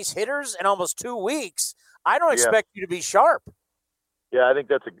haven't faced hitters in almost 2 weeks, I don't expect you to be sharp. Yeah, I think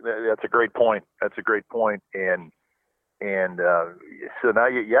that's a great point. That's a great point. And And so now,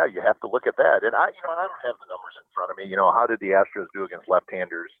 you have to look at that. And I don't have the numbers in front of me. How did the Astros do against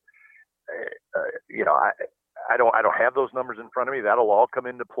left-handers? I don't have those numbers in front of me. That'll all come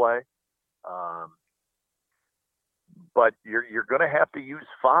into play. But you're going to have to use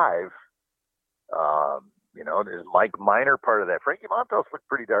 5. Is Mike Minor part of that? Frankie Montas looked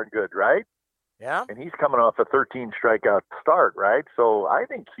pretty darn good, right? Yeah. And he's coming off a 13 strikeout start, right? So I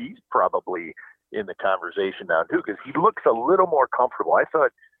think he's probably in the conversation now too, because he looks a little more comfortable. I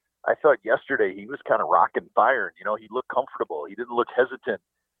thought yesterday he was kind of rocking fire. He looked comfortable. He didn't look hesitant,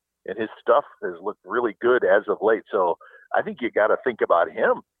 and his stuff has looked really good as of late. So I think you got to think about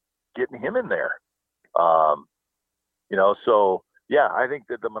him, getting him in there. So yeah, I think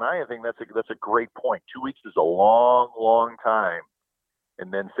that the Manaea thing, that's a great point. 2 weeks is a long, long time.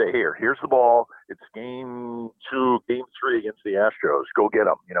 And then say, here's the ball. It's game 2, game 3 against the Astros. Go get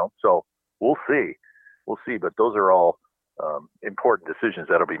them, So we'll see. But those are all important decisions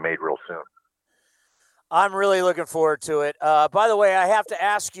that'll be made real soon. I'm really looking forward to it. By the way, I have to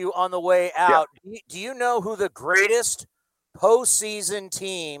ask you on the way out, do you know who the greatest postseason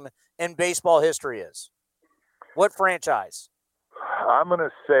team in baseball history is? What franchise? I'm going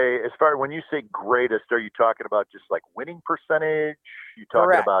to say, as far when you say greatest, are you talking about just like winning percentage? You talking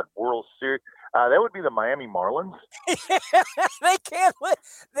Correct. About World Series? That would be the Miami Marlins. They can't win.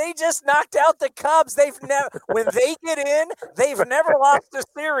 They just knocked out the Cubs. They've never, when they get in, they've never lost a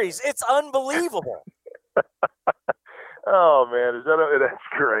series. It's unbelievable. Oh man, that's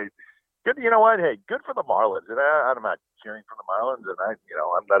great. Good. You know what? Hey, good for the Marlins. And I'm not cheering for the Marlins,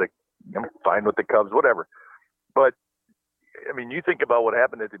 and I'm fine with the Cubs, whatever. But I mean, you think about what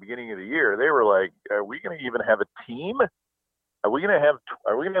happened at the beginning of the year. They were like, "Are we going to even have a team? Are we going to have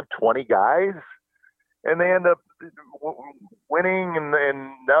 20 guys?" And they end up winning, and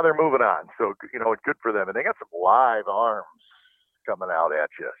now they're moving on. So it's good for them, and they got some live arms coming out at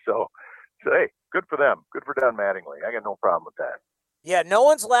you. So hey, good for them. Good for Don Mattingly. I got no problem with that. Yeah, no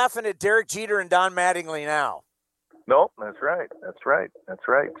one's laughing at Derek Jeter and Don Mattingly now. Nope, that's right.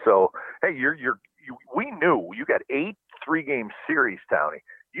 So hey, we knew you got 8 3-game series, Townie.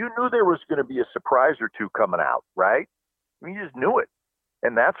 You knew there was going to be a surprise or two coming out, right? I mean, you just knew it.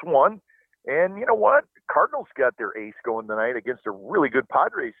 And that's one. And you know what? Cardinals got their ace going tonight against a really good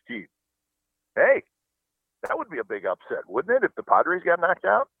Padres team. Hey, that would be a big upset, wouldn't it, if the Padres got knocked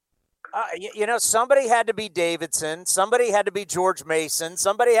out? Somebody had to be Davidson. Somebody had to be George Mason.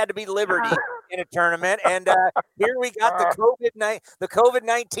 Somebody had to be Liberty in a tournament. And here we got the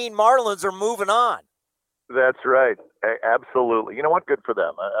COVID-19 Marlins are moving on. That's right. Absolutely. You know what? Good for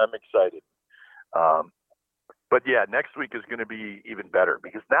them. I'm excited. But yeah, next week is going to be even better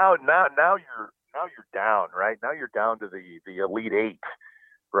because now you're down, right? Now you're down to the Elite 8,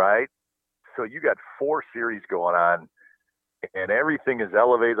 right? So you got 4 series going on, and everything is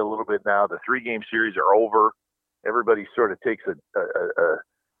elevated a little bit now. The 3-game series are over. Everybody sort of takes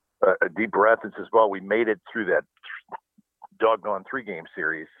a deep breath and says, "Well, we made it through that doggone 3-game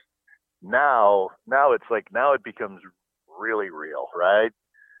series." Now it becomes really real, right?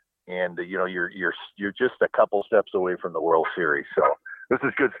 And you're just a couple steps away from the World Series. So this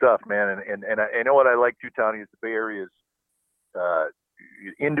is good stuff, man. And I know what I like too, Tony, is the Bay Area is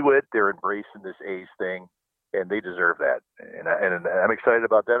into it. They're embracing this A's thing, and they deserve that. And I'm excited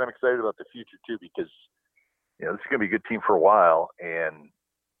about that. I'm excited about the future too, because this is going to be a good team for a while, and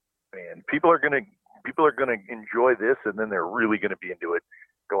people are going to enjoy this, and then they're really going to be into it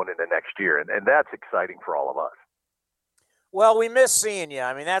going into next year, and that's exciting for all of us. Well, we miss seeing you.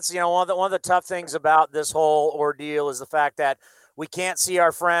 I mean, that's one of the tough things about this whole ordeal is the fact that we can't see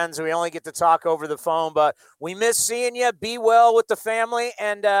our friends. We only get to talk over the phone, but we miss seeing you. Be well with the family,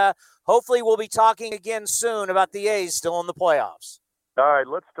 and hopefully we'll be talking again soon about the A's still in the playoffs. All right,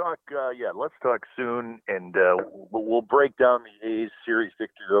 let's talk. Let's talk soon, and we'll break down the A's series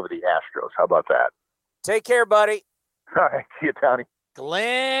victory over the Astros. How about that? Take care, buddy. All right, see you, Tony.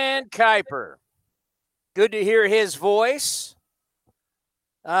 Glenn Kuiper. Good to hear his voice.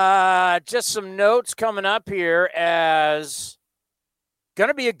 Just some notes coming up here as going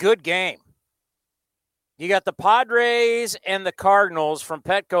to be a good game. You got the Padres and the Cardinals from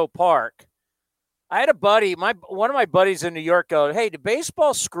Petco Park. I had a buddy, one of my buddies in New York go, "Hey, did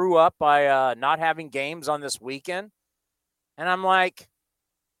baseball screw up by not having games on this weekend?" And I'm like,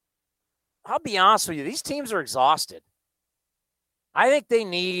 I'll be honest with you, these teams are exhausted. I think they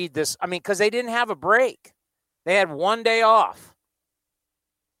need this. I mean, because they didn't have a break. They had one day off.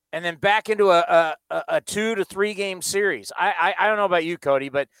 And then back into a 2 to 3 game series. I don't know about you, Cody,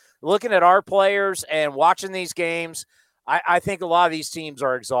 but looking at our players and watching these games, I think a lot of these teams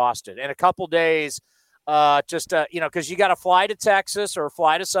are exhausted. In a couple days, because you got to fly to Texas or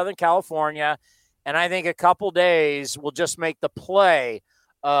fly to Southern California. And I think a couple days will just make the play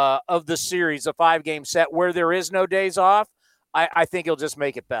of the series, a 5-game set where there is no days off. I think it'll just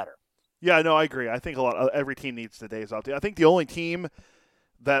make it better. Yeah, no, I agree. I think every team needs the days off. I think the only team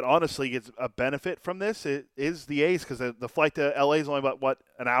that honestly gets a benefit from this is the A's, because the flight to LA is only about,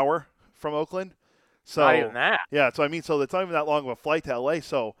 an hour from Oakland? So, not even that. Yeah, so it's not even that long of a flight to LA.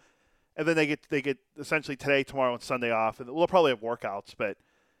 So, and then they get essentially today, tomorrow, and Sunday off, and we'll probably have workouts. But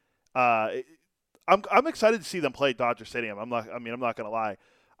I'm excited to see them play Dodger Stadium. I'm not going to lie.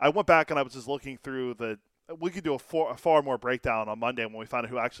 I went back and I was just looking through we could do a far more breakdown on Monday when we find out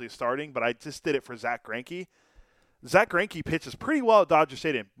who actually is starting, but I just did it for Zach Greinke. Zach Greinke pitches pretty well at Dodger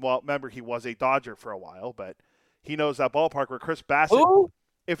Stadium. Well, remember, he was a Dodger for a while, but he knows that ballpark where Chris Bassett. Ooh.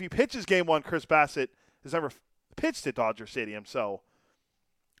 If he pitches game one, Chris Bassett has never pitched at Dodger Stadium. So,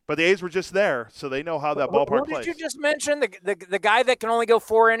 but the A's were just there, so they know how that ballpark plays. Who did you just mention? The guy that can only go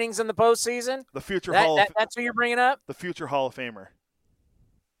 4 innings in the postseason? The future That's who you're bringing up? The future Hall of Famer.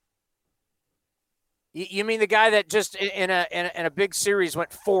 You mean the guy that just in a big series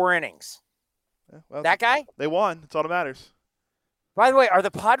went 4 innings? Yeah, well, that guy? They won. That's all that matters. By the way, are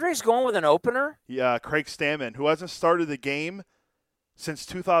the Padres going with an opener? Yeah, Craig Stammen, who hasn't started the game since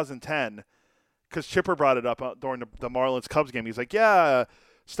 2010, because Chipper brought it up during the Marlins-Cubs game. He's like, yeah,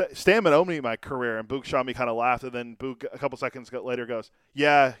 Stammen owned me my career, and Boog Shammy kind of laughed, and then Boog a couple seconds later goes,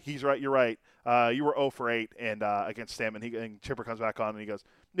 yeah, he's right, you're right. You were 0 for 8 and against Stammen. And Chipper comes back on, and he goes,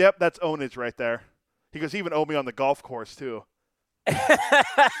 yep, that's ownage right there. He goes, he even owed me on the golf course, too.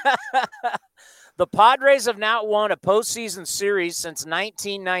 The Padres have not won a postseason series since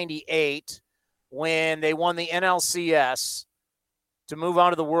 1998 when they won the NLCS to move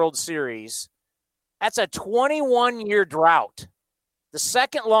on to the World Series. That's a 21-year drought. The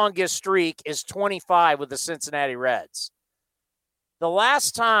second longest streak is 25 with the Cincinnati Reds. The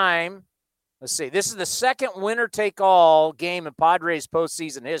last time, let's see, this is the second winner-take-all game in Padres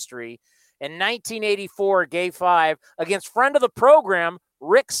postseason history. In 1984, Game 5, against friend of the program,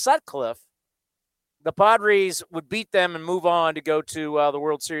 Rick Sutcliffe, the Padres would beat them and move on to go to the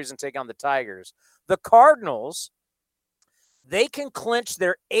World Series and take on the Tigers. The Cardinals, they can clinch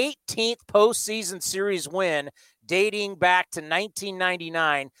their 18th postseason series win dating back to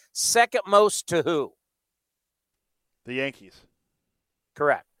 1999, second most to who? The Yankees.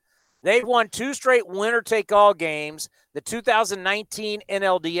 Correct. They've won 2 straight winner-take-all games, the 2019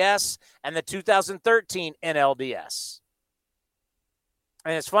 NLDS and the 2013 NLDS.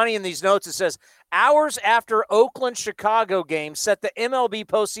 And it's funny in these notes, it says, hours after Oakland-Chicago game set the MLB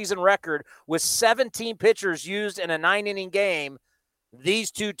postseason record with 17 pitchers used in a 9-inning game, these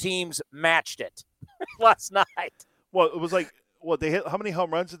two teams matched it last night. Well, it was like, they hit, how many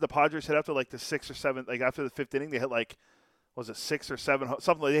home runs did the Padres hit after like the 6th or 7th, like after the 5th inning? They hit like, was it 6 or 7,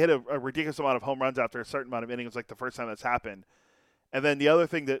 something like, they hit a ridiculous amount of home runs after a certain amount of innings, like the first time that's happened. And then the other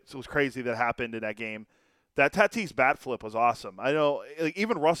thing that was crazy that happened in that game, that Tatis bat flip was awesome. I know, like,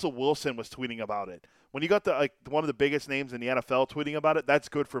 even Russell Wilson was tweeting about it. When you got one of the biggest names in the NFL tweeting about it, that's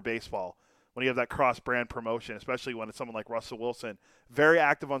good for baseball. When you have that cross-brand promotion, especially when it's someone like Russell Wilson, very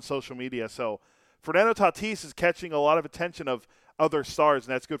active on social media. So Fernando Tatis is catching a lot of attention of other stars,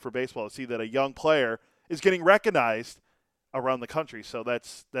 and that's good for baseball to see that a young player is getting recognized around the country. So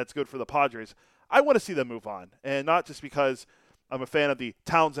that's good for the Padres. I want to see them move on, and not just because I'm a fan of the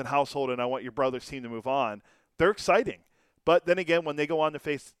Townsend household and I want your brother's team to move on. They're exciting. But then again, when they go on to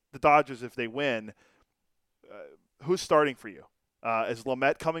face the Dodgers, if they win, who's starting for you? Is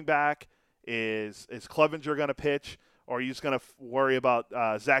Lamet coming back? Is Clevenger going to pitch? Or are you just going to worry about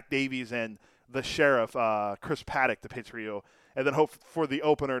Zach Davies and the sheriff, Chris Paddock, to pitch for you? And then hope for the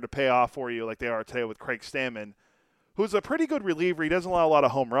opener to pay off for you like they are today with Craig Stammen, who's a pretty good reliever. He doesn't allow a lot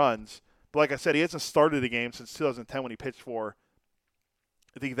of home runs. But like I said, he hasn't started a game since 2010 when he pitched for,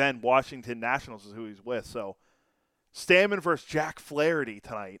 I think then Washington Nationals is who he's with. So Stammen versus Jack Flaherty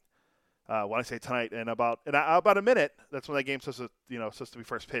tonight. When I say tonight, in about a minute, that's when that game's supposed to be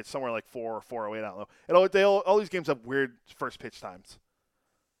first pitch, somewhere like 4 or 4:08. I don't know. And all these games have weird first pitch times.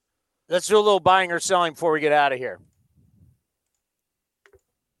 Let's do a little buying or selling before we get out of here.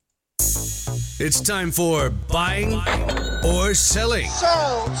 It's time for buying or selling.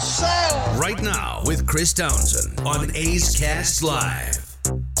 Sell. Right now with Chris Townsend on A's Cast Live.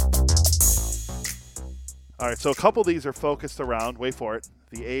 All right, so a couple of these are focused around, wait for it,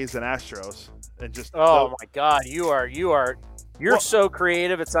 the A's and Astros. And just my God, you're so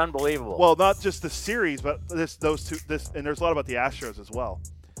creative, it's unbelievable. Well, not just the series, but those two, and there's a lot about the Astros as well.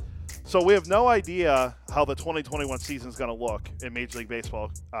 So we have no idea how the 2021 season is going to look in Major League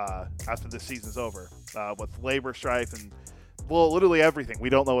Baseball after this season's over with labor strife and, well, literally everything. We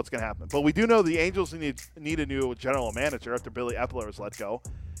don't know what's going to happen. But we do know the Angels need a new general manager after Billy Epler was let go.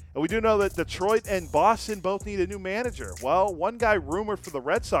 And we do know that Detroit and Boston both need a new manager. Well, one guy rumored for the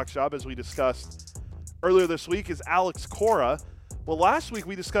Red Sox job, as we discussed earlier this week, is Alex Cora. Well, last week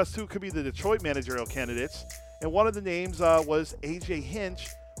we discussed who could be the Detroit managerial candidates, and one of the names was A.J. Hinch.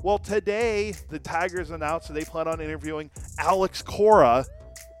 Well, today the Tigers announced that they plan on interviewing Alex Cora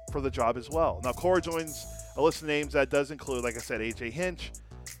for the job as well. Now, Cora joins a list of names that does include, like I said, A.J. Hinch.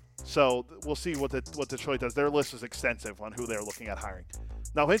 So we'll see what Detroit does. Their list is extensive on who they're looking at hiring.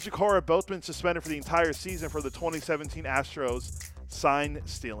 Now, Hinch and Cora have both been suspended for the entire season for the 2017 Astros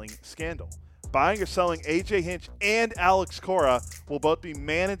sign-stealing scandal. Buying or selling A.J. Hinch and Alex Cora will both be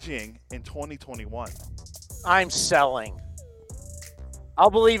managing in 2021. I'm selling. I'll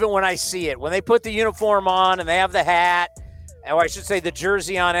believe it when I see it. When they put the uniform on and they have the hat, or I should say the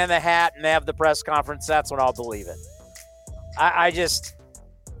jersey on and the hat, and they have the press conference, that's when I'll believe it. I just...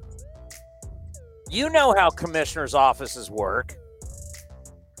 You know how commissioners' offices work.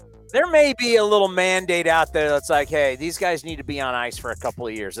 There may be a little mandate out there that's like, hey, these guys need to be on ice for a couple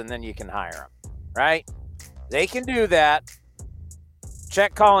of years, and then you can hire them, right? They can do that.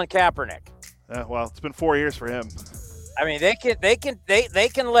 Check Colin Kaepernick. Well, it's been 4 years for him. I mean, they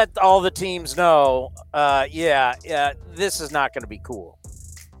can let all the teams know, this is not going to be cool.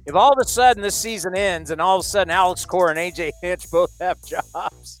 If all of a sudden this season ends and all of a sudden Alex Cora and A.J. Hinch both have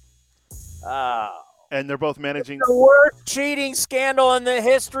jobs, and they're both managing the worst cheating scandal in the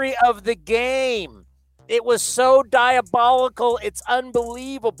history of the game. It was so diabolical, it's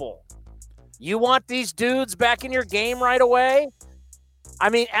unbelievable. You want these dudes back in your game right away? I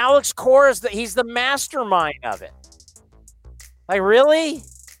mean, Alex Cora he's the mastermind of it. Like, really?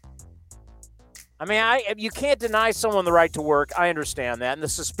 I mean, you can't deny someone the right to work. I understand that, and the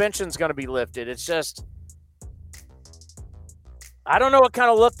suspension's going to be lifted. It's just, I don't know what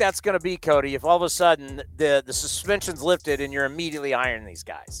kind of look that's going to be, Cody, if all of a sudden the suspension's lifted and you're immediately ironing these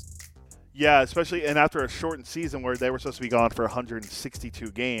guys. Yeah, especially and after a shortened season where they were supposed to be gone for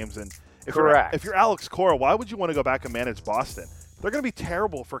 162 games. And if you're Alex Cora, why would you want to go back and manage Boston? They're going to be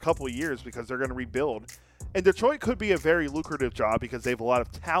terrible for a couple of years because they're going to rebuild. And Detroit could be a very lucrative job because they have a lot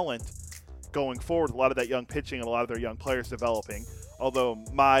of talent going forward, a lot of that young pitching and a lot of their young players developing. Although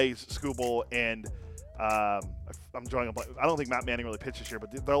Mize, Skubal, and I'm drawing a blank. I don't think Matt Manning really pitched this year,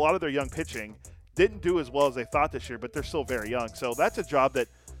 but a lot of their young pitching didn't do as well as they thought this year, but they're still very young. So that's a job that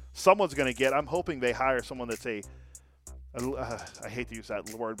someone's going to get. I'm hoping they hire someone that's I hate to use that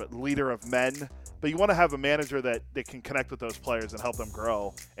word, but leader of men. But you want to have a manager that can connect with those players and help them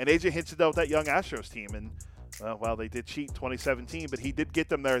grow. And A.J. Hinch did that with that young Astros team. And, they did cheat in 2017, but he did get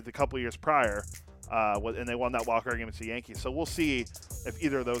them there the couple years prior, and they won that walk game against the Yankees. So we'll see if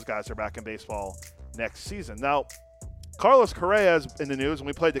either of those guys are back in baseball next season. Now, Carlos Correa is in the news, and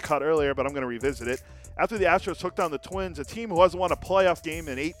we played the cut earlier, but I'm going to revisit it. After the Astros took down the Twins, a team who hasn't won a playoff game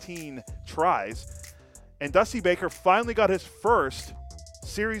in 18 tries, and Dusty Baker finally got his first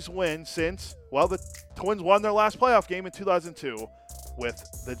series win since, the Twins won their last playoff game in 2002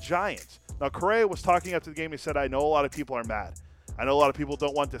 with the Giants. Now, Correa was talking after the game. He said, I know a lot of people are mad. I know a lot of people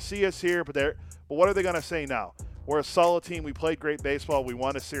don't want to see us here, but what are they going to say now? We're a solid team. We played great baseball. We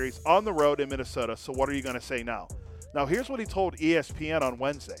won a series on the road in Minnesota, so what are you going to say now? Now, here's what he told ESPN on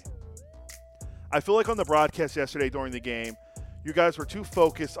Wednesday. I feel like on the broadcast yesterday during the game, you guys were too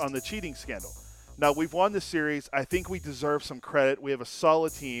focused on the cheating scandal. Now, we've won the series. I think we deserve some credit. We have a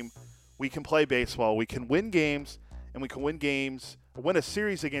solid team. We can play baseball. We can win games, and we can win a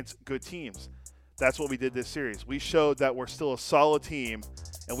series against good teams. That's what we did this series. We showed that we're still a solid team,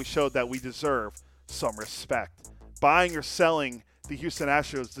 and we showed that we deserve some respect. Buying or selling, the Houston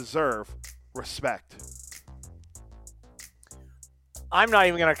Astros deserve respect. I'm not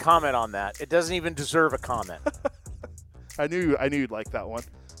even going to comment on that. It doesn't even deserve a comment. I knew you'd like that one.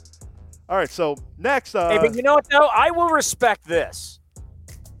 All right, so next. Hey, but you know what, though? I will respect this.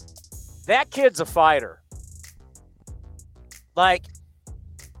 That kid's a fighter. Like,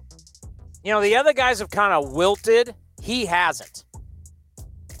 the other guys have kind of wilted. He hasn't.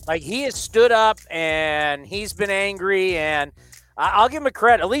 Like, he has stood up, and he's been angry, and I'll give him a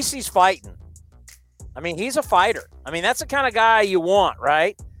credit. At least he's fighting. I mean, he's a fighter. I mean, that's the kind of guy you want,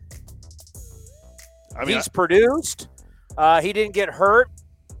 right? He's produced. He didn't get hurt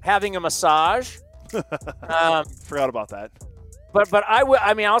having a massage. Forgot about that. But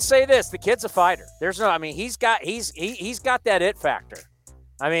I'll say this: the kid's a fighter. He's got that it factor.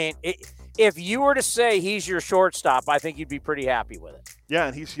 I mean, if you were to say he's your shortstop, I think you'd be pretty happy with it. Yeah,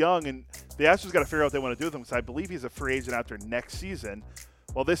 and he's young, and the Astros got to figure out what they want to do with him because I believe he's a free agent after next season.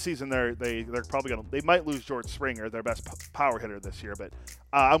 Well, this season they're probably they might lose George Springer, their best power hitter this year. But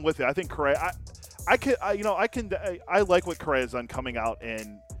I'm with you. I think Correa. I like what Correa has done coming out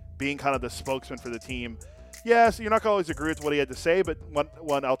and being kind of the spokesman for the team. Yes, you're not going to always agree with what he had to say, but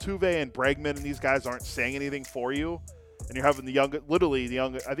when Altuve and Bregman and these guys aren't saying anything for you, and you're having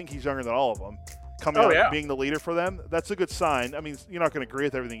I think he's younger than all of them, coming out and being the leader for them, that's a good sign. I mean, you're not going to agree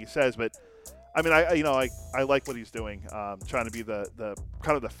with everything he says, but I mean, I like what he's doing, trying to be the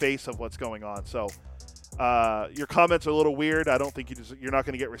kind of the face of what's going on. So your comments are a little weird. I don't think you're not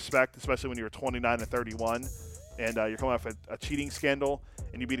going to get respect, especially when you're 29 and 31, and you're coming off a cheating scandal,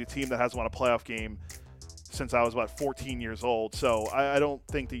 and you beat a team that hasn't won a playoff game since I was about 14 years old. So I don't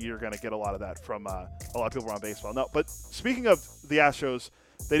think that you're going to get a lot of that from a lot of people around baseball. No, but speaking of the Astros,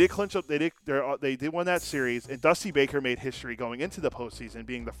 they did clinch up. They did win that series, and Dusty Baker made history going into the postseason,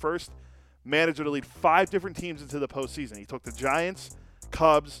 being the first manager to lead 5 different teams into the postseason. He took the Giants,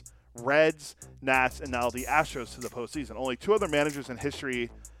 Cubs, Reds, Nats, and now the Astros to the postseason. Only 2 other managers in history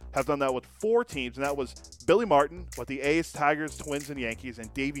have done that with 4 teams, and that was Billy Martin with the A's, Tigers, Twins, and Yankees,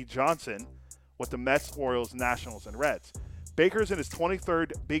 and Davey Johnson with the Mets, Orioles, Nationals, and Reds. Baker's in his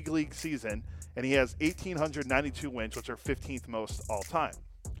 23rd big league season, and he has 1,892 wins, which are 15th most all time.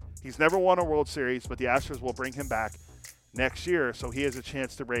 He's never won a World Series, but the Astros will bring him back next year, so he has a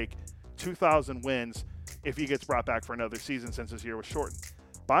chance to break 2,000 wins if he gets brought back for another season since his year was shortened.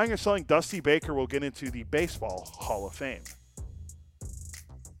 Buying or selling Dusty Baker will get into the Baseball Hall of Fame.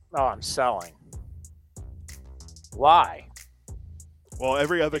 Oh, I'm selling. Why? Well,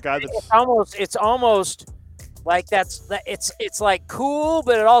 every other guy that's it's almost like it's like cool,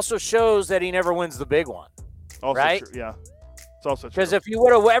 but it also shows that he never wins the big one. Also right? True. Yeah. It's also true. Because if he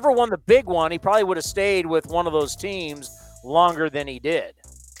would have ever won the big one, he probably would have stayed with one of those teams longer than he did.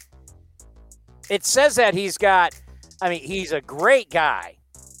 It says that he's a great guy.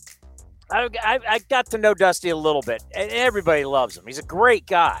 I got to know Dusty a little bit, and everybody loves him. He's a great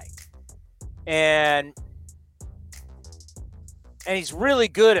guy. And he's really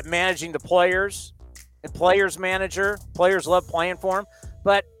good at managing the players, and players manager. Players love playing for him.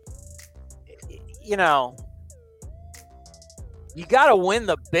 But, you got to win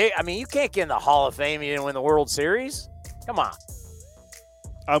the big. I mean, you can't get in the Hall of Fame if you didn't win the World Series. Come on.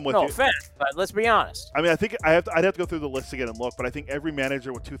 I'm with you. No offense, but let's be honest. I mean, I think I'd have to go through the list again and look, but I think every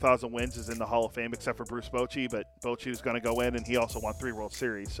manager with 2,000 wins is in the Hall of Fame except for Bruce Bochy, but Bochy is going to go in, and he also won 3 World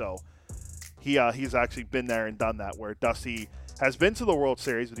Series. So he's actually been there and done that, where Dusty has been to the World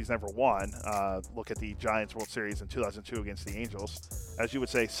Series, but he's never won. Look at the Giants World Series in 2002 against the Angels. As you would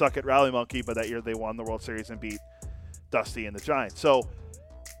say, suck it, Rally Monkey, but that year they won the World Series and beat Dusty and the Giants. So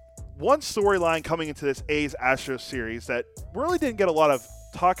one storyline coming into this A's-Astros series that really didn't get a lot of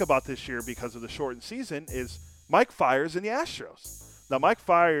talk about this year because of the shortened season is Mike Fiers and the Astros. Now, Mike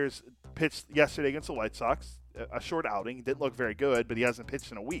Fiers pitched yesterday against the White Sox, a short outing. He didn't look very good, but he hasn't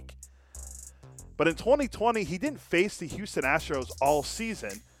pitched in a week. But in 2020, he didn't face the Houston Astros all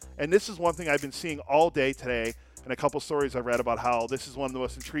season, and this is one thing I've been seeing all day today, and a couple stories I've read about how this is one of the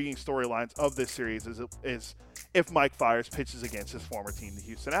most intriguing storylines of this series is if Mike Fiers pitches against his former team, the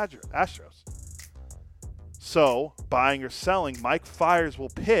Houston Astros. So, buying or selling, Mike Fiers will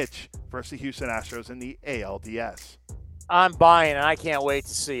pitch versus the Houston Astros in the ALDS. I'm buying, and I can't wait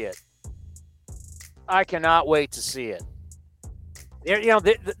to see it. I cannot wait to see it.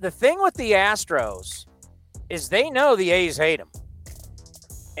 The thing with the Astros is they know the A's hate them.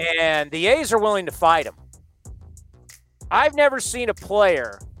 And the A's are willing to fight them. I've never seen a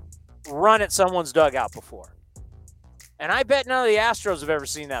player run at someone's dugout before. And I bet none of the Astros have ever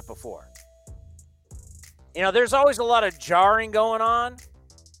seen that before. There's always a lot of jarring going on,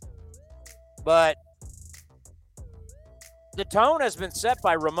 but the tone has been set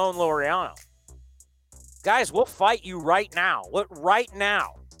by Ramon Laureano. Guys, we'll fight you right now. Right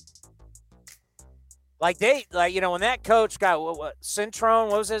now. When that coach got Cintrone,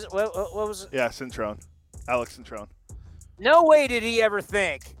 what was it? Yeah, Cintrone. Alex Cintrone. No way did he ever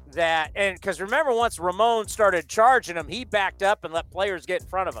think that, and because remember once Ramon started charging him, he backed up and let players get in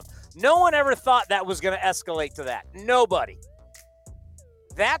front of him. No one ever thought that was going to escalate to that. Nobody.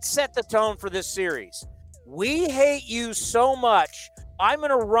 That set the tone for this series. We hate you so much, I'm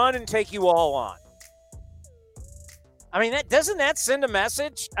going to run and take you all on. I mean, doesn't that send a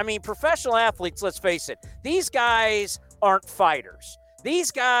message? I mean, professional athletes, let's face it, these guys aren't fighters.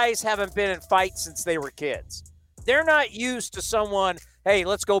 These guys haven't been in fights since they were kids. They're not used to someone, hey,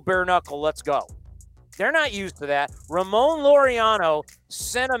 let's go bare knuckle, let's go. They're not used to that. Ramon Laureano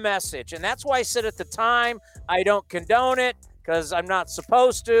sent a message, and that's why I said at the time I don't condone it because I'm not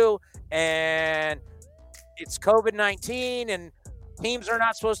supposed to, and it's COVID-19, and teams are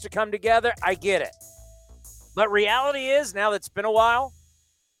not supposed to come together. I get it. But reality is, now that it's been a while,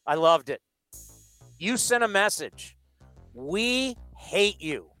 I loved it. You sent a message. We hate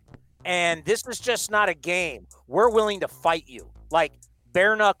you, and this is just not a game. We're willing to fight you. Like,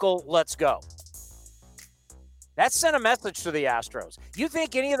 bare knuckle, let's go. That sent a message to the Astros. You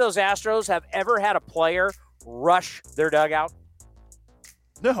think any of those Astros have ever had a player rush their dugout?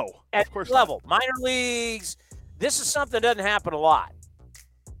 No, at of course level. Not. Minor leagues, this is something that doesn't happen a lot.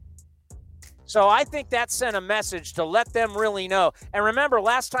 So I think that sent a message to let them really know. And remember,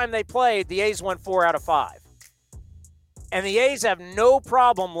 last time they played, the A's won 4 out of 5. And the A's have no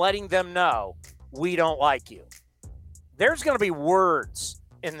problem letting them know, we don't like you. There's going to be words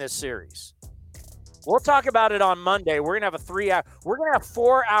in this series. We'll talk about it on Monday. We're going to have we're going to have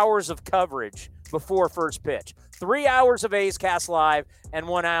 4 hours of coverage before first pitch. 3 hours of A's Cast Live and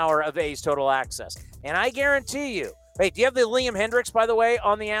 1 hour of A's Total Access. And I guarantee you, hey, do you have the Liam Hendriks, by the way,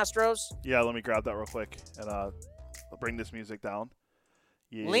 on the Astros? Yeah, let me grab that real quick, and I'll bring this music down.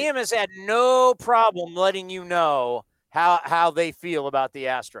 Yeah. Liam has had no problem letting you know how they feel about the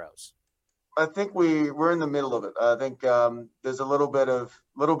Astros. I think we're in the middle of it. I think there's a little bit of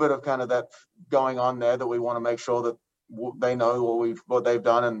kind of that going on there that we want to make sure that they know what they've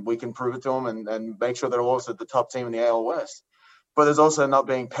done, and we can prove it to them and make sure they're also the top team in the AL West. But there's also not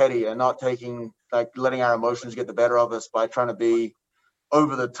being petty and not letting our emotions get the better of us by trying to be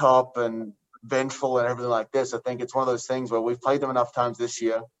over the top and vengeful and everything like this. I think it's one of those things where we've played them enough times this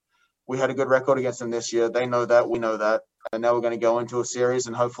year. We had a good record against them this year. They know that. We know that. And now we're going to go into a series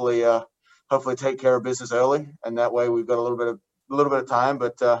and hopefully take care of business early. And that way we've got a little bit of time.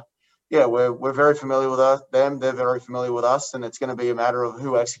 But yeah, we're very familiar with them. They're very familiar with us, and it's going to be a matter of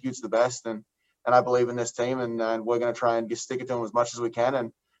who executes the best. And I believe in this team, and we're going to try and just stick it to them as much as we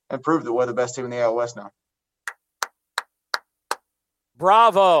can and prove that we're the best team in the AL West now.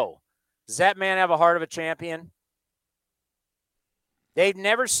 Bravo. Does that man have a heart of a champion? They've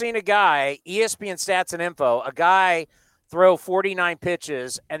never seen a guy, ESPN Stats and Info, a guy throw 49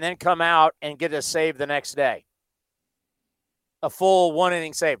 pitches and then come out and get a save the next day. A full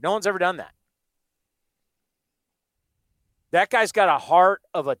 1-inning save. No one's ever done that. That guy's got a heart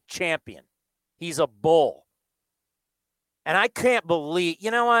of a champion. He's a bull. And I can't believe,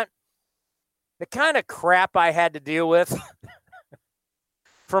 you know what? The kind of crap I had to deal with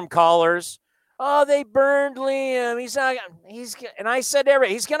from callers. Oh, they burned Liam. And I said to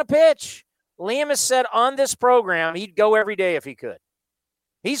everybody, he's going to pitch. Liam has said on this program he'd go every day if he could.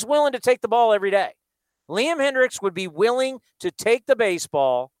 He's willing to take the ball every day. Liam Hendriks would be willing to take the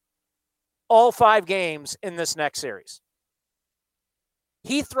baseball all 5 games in this next series.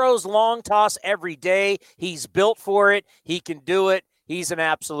 He throws long toss every day. He's built for it. He can do it. He's an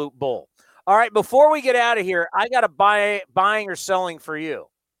absolute bull. All right, before we get out of here, I got a buying or selling for you.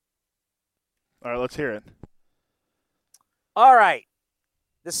 All right, let's hear it. All right.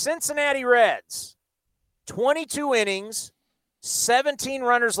 The Cincinnati Reds, 22 innings, 17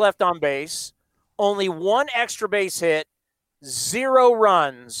 runners left on base, only 1 extra base hit, 0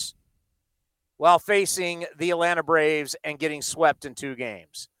 runs while facing the Atlanta Braves and getting swept in 2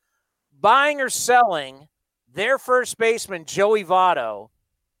 games. Buying or selling their first baseman, Joey Votto,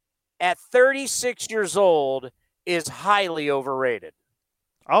 at 36 years old, is highly overrated.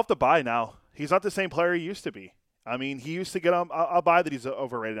 I'll have to buy now. He's not the same player he used to be. I mean, he used to get on. I'll buy that he's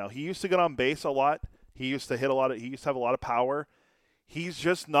overrated now. He used to get on base a lot. He used to hit a lot. He used to have a lot of power. He's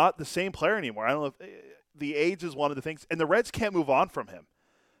just not the same player anymore. I don't know if the age is one of the things, and the Reds can't move on from him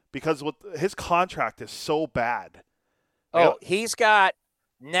because his contract is so bad. He's got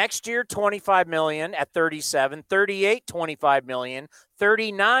next year $25 million at 37, 38 $25 million,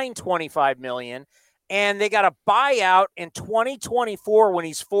 39 $25 million, and they got a buyout in 2024 when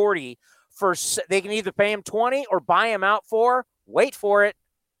he's 40. They can either pay him 20 or buy him out for, wait for it,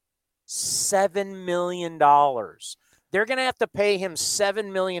 $7 million. They're going to have to pay him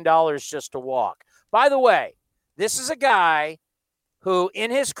 $7 million just to walk. By the way, this is a guy who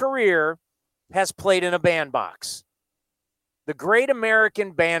in his career has played in a bandbox. The Great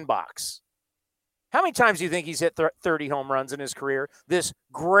American Bandbox. How many times do you think he's hit 30 home runs in his career? This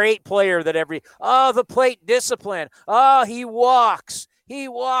great player that the plate discipline. He walks. He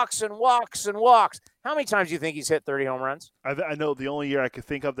walks and walks and walks. How many times do you think he's hit 30 home runs? I know the only year I could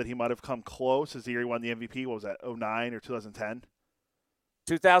think of that he might have come close is the year he won the MVP. What was that, 2009 or 2010?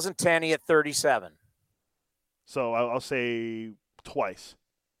 2010, he hit 37. So I'll say twice.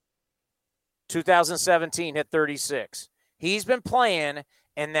 2017 hit 36. He's been playing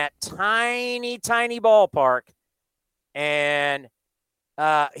in that tiny, tiny ballpark, and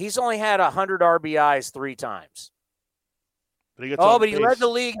he's only had 100 RBIs 3 times. But he led the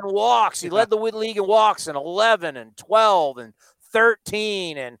league in walks. He led the league in walks in 11 and 12 and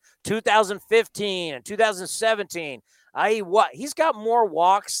 13 and 2015 and 2017. He's got more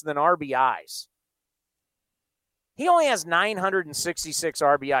walks than RBIs. He only has 966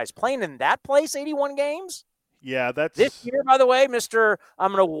 RBIs. Playing in that place, 81 games? Yeah, that's... This year, by the way, I'm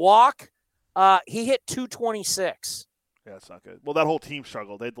going to walk, he hit 226. Yeah, that's not good. Well, that whole team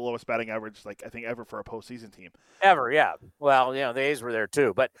struggled. They had the lowest batting average, I think, ever for a postseason team. Ever, yeah. Well, the A's were there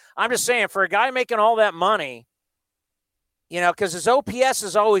too. But I'm just saying, for a guy making all that money, because his OPS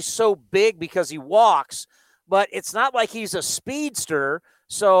is always so big because he walks, but it's not like he's a speedster.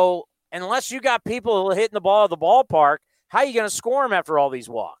 So unless you got people hitting the ball at the ballpark, how are you going to score him after all these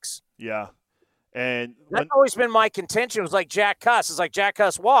walks? Yeah. And that's always been my contention. It was like Jack Cuss. It's like Jack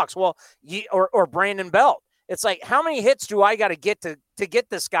Cuss walks. Well, or Brandon Belt. It's like, how many hits do I got to get to get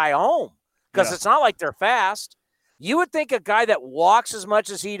this guy home? Because it's not like they're fast. You would think a guy that walks as much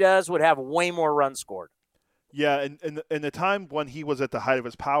as he does would have way more runs scored. Yeah, and in the time when he was at the height of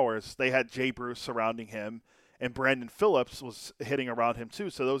his powers, they had Jay Bruce surrounding him, and Brandon Phillips was hitting around him too.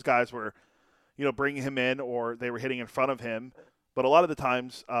 So those guys were, bringing him in, or they were hitting in front of him. But a lot of the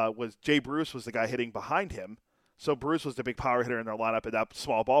times was Jay Bruce was the guy hitting behind him. So Bruce was the big power hitter in their lineup at that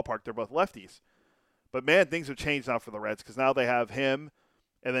small ballpark. They're both lefties. But, man, things have changed now for the Reds because now they have him,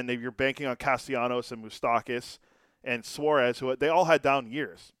 and then you're banking on Castellanos and Moustakas and Suarez, who they all had down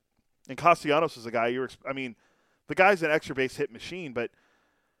years. And Castellanos is a guy the guy's an extra base hit machine, but,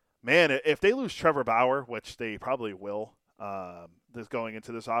 man, if they lose Trevor Bauer, which they probably will this going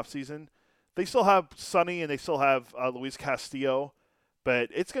into this offseason, they still have Sonny and they still have Luis Castillo, but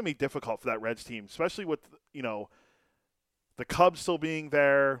it's going to be difficult for that Reds team, especially with, the Cubs still being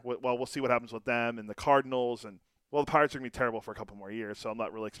there. Well, we'll see what happens with them, and the Cardinals. And, the Pirates are going to be terrible for a couple more years, so I'm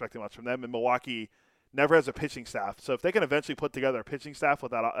not really expecting much from them. And Milwaukee never has a pitching staff. So if they can eventually put together a pitching staff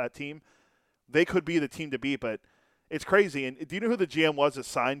with that team, they could be the team to beat. But it's crazy. And do you know who the GM was that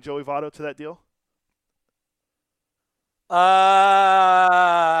signed Joey Votto to that deal?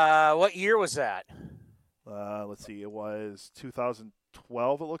 What year was that? Let's see. It was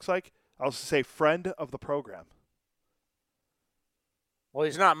 2012, it looks like. I'll say friend of the program. Well,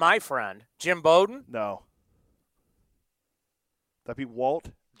 he's not my friend. Jim Bowden? No. That'd be Walt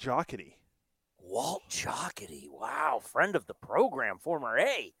Jocketty. Walt Jocketty. Wow. Friend of the program, former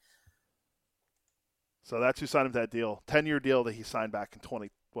A. So that's who signed him to that deal. 10-year deal that he signed back in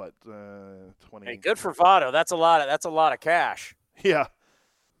 20. Hey, good for Votto. That's a lot of cash. Yeah.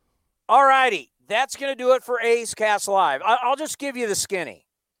 All righty. That's going to do it for A's Cast Live. I'll just give you the skinny.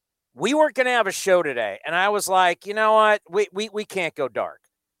 We weren't going to have a show today, and I was like, you know what? We can't go dark.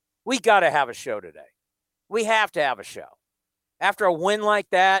 We got to have a show today. We have to have a show. After a win like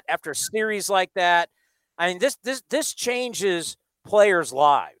that, after a series like that, I mean, this changes players'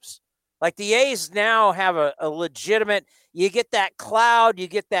 lives. Like the A's now have a legitimate, you get that cloud, you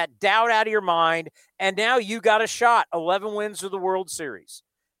get that doubt out of your mind, and now you got a shot, 11 wins of the World Series.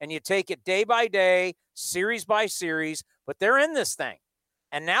 And you take it day by day, series by series, but they're in this thing.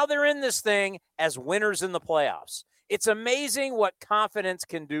 And now they're in this thing as winners in the playoffs. It's amazing what confidence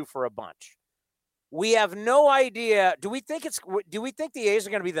can do for a bunch. We have no idea. Do we think the A's are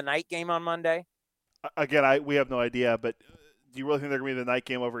going to be the night game on Monday? Again, we have no idea, but do you really think they're going to be the night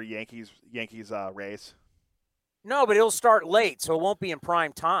game over Yankees Rays? No, but it'll start late, so it won't be in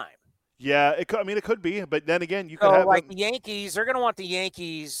prime time. Yeah, it could be, but then again, you could have the Yankees. They're going to want the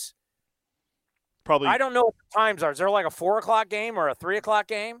Yankees. Probably. I don't know what the times are. Is there like a 4:00 game or a 3:00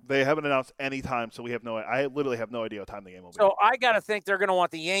 game? They haven't announced any time, so I literally have no idea what time the game will be. So I got to think they're going to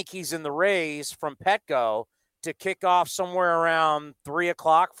want the Yankees and the Rays from Petco to kick off somewhere around 3:00,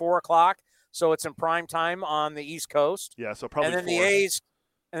 4:00. So it's in prime time on the East Coast. Yeah, so probably. And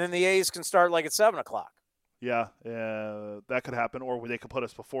then the A's can start like at 7:00. Yeah, that could happen, or they could put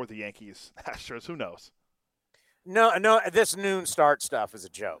us before the Yankees Astros. Who knows? No, this noon start stuff is a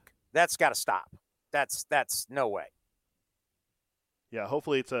joke. That's got to stop. That's no way. Yeah,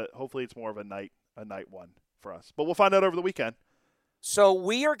 hopefully it's more of a night one for us. But we'll find out over the weekend. So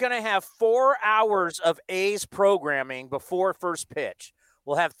we are going to have 4 hours of A's programming before first pitch.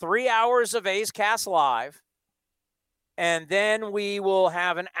 We'll have 3 hours of A's Cast Live, and then we will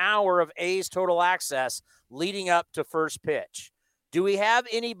have an hour of A's Total Access leading up to first pitch. Do we have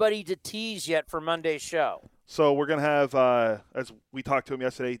anybody to tease yet for Monday's show? So we're going to have, as we talked to him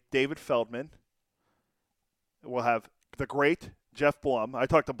yesterday, David Feldman. We'll have the great Jeff Blum. I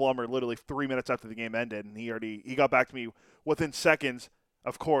talked to Blummer literally 3 minutes after the game ended, and he got back to me within seconds.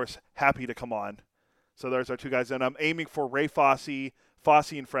 Of course, happy to come on. So there's our two guys, and I'm aiming for Ray Fosse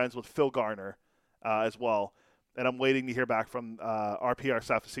and Friends with Phil Garner as well. And I'm waiting to hear back from our PR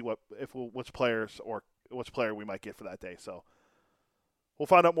staff to see which player we might get for that day. So we'll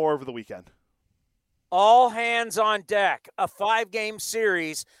find out more over the weekend. All hands on deck, a 5-game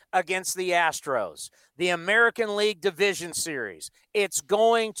series against the Astros, the American League Division Series. It's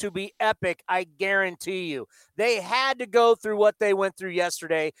going to be epic, I guarantee you. They had to go through what they went through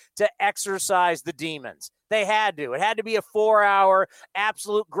yesterday to exercise the demons. They had to. It had to be a 4-hour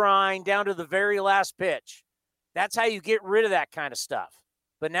absolute grind down to the very last pitch. That's how you get rid of that kind of stuff.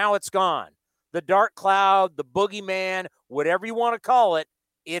 But now it's gone. The dark cloud, the boogeyman, whatever you want to call it,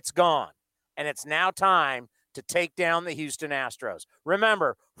 it's gone. And it's now time to take down the Houston Astros.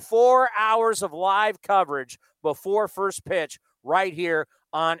 Remember, 4 hours of live coverage before first pitch right here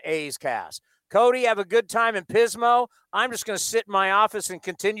on A's Cast. Cody, have a good time in Pismo. I'm just going to sit in my office and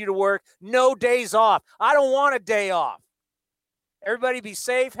continue to work. No days off. I don't want a day off. Everybody be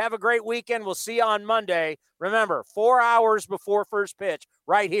safe. Have a great weekend. We'll see you on Monday. Remember, 4 hours before first pitch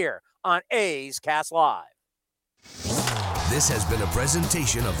right here on A's Cast Live. This has been a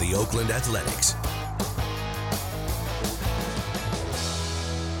presentation of the Oakland Athletics.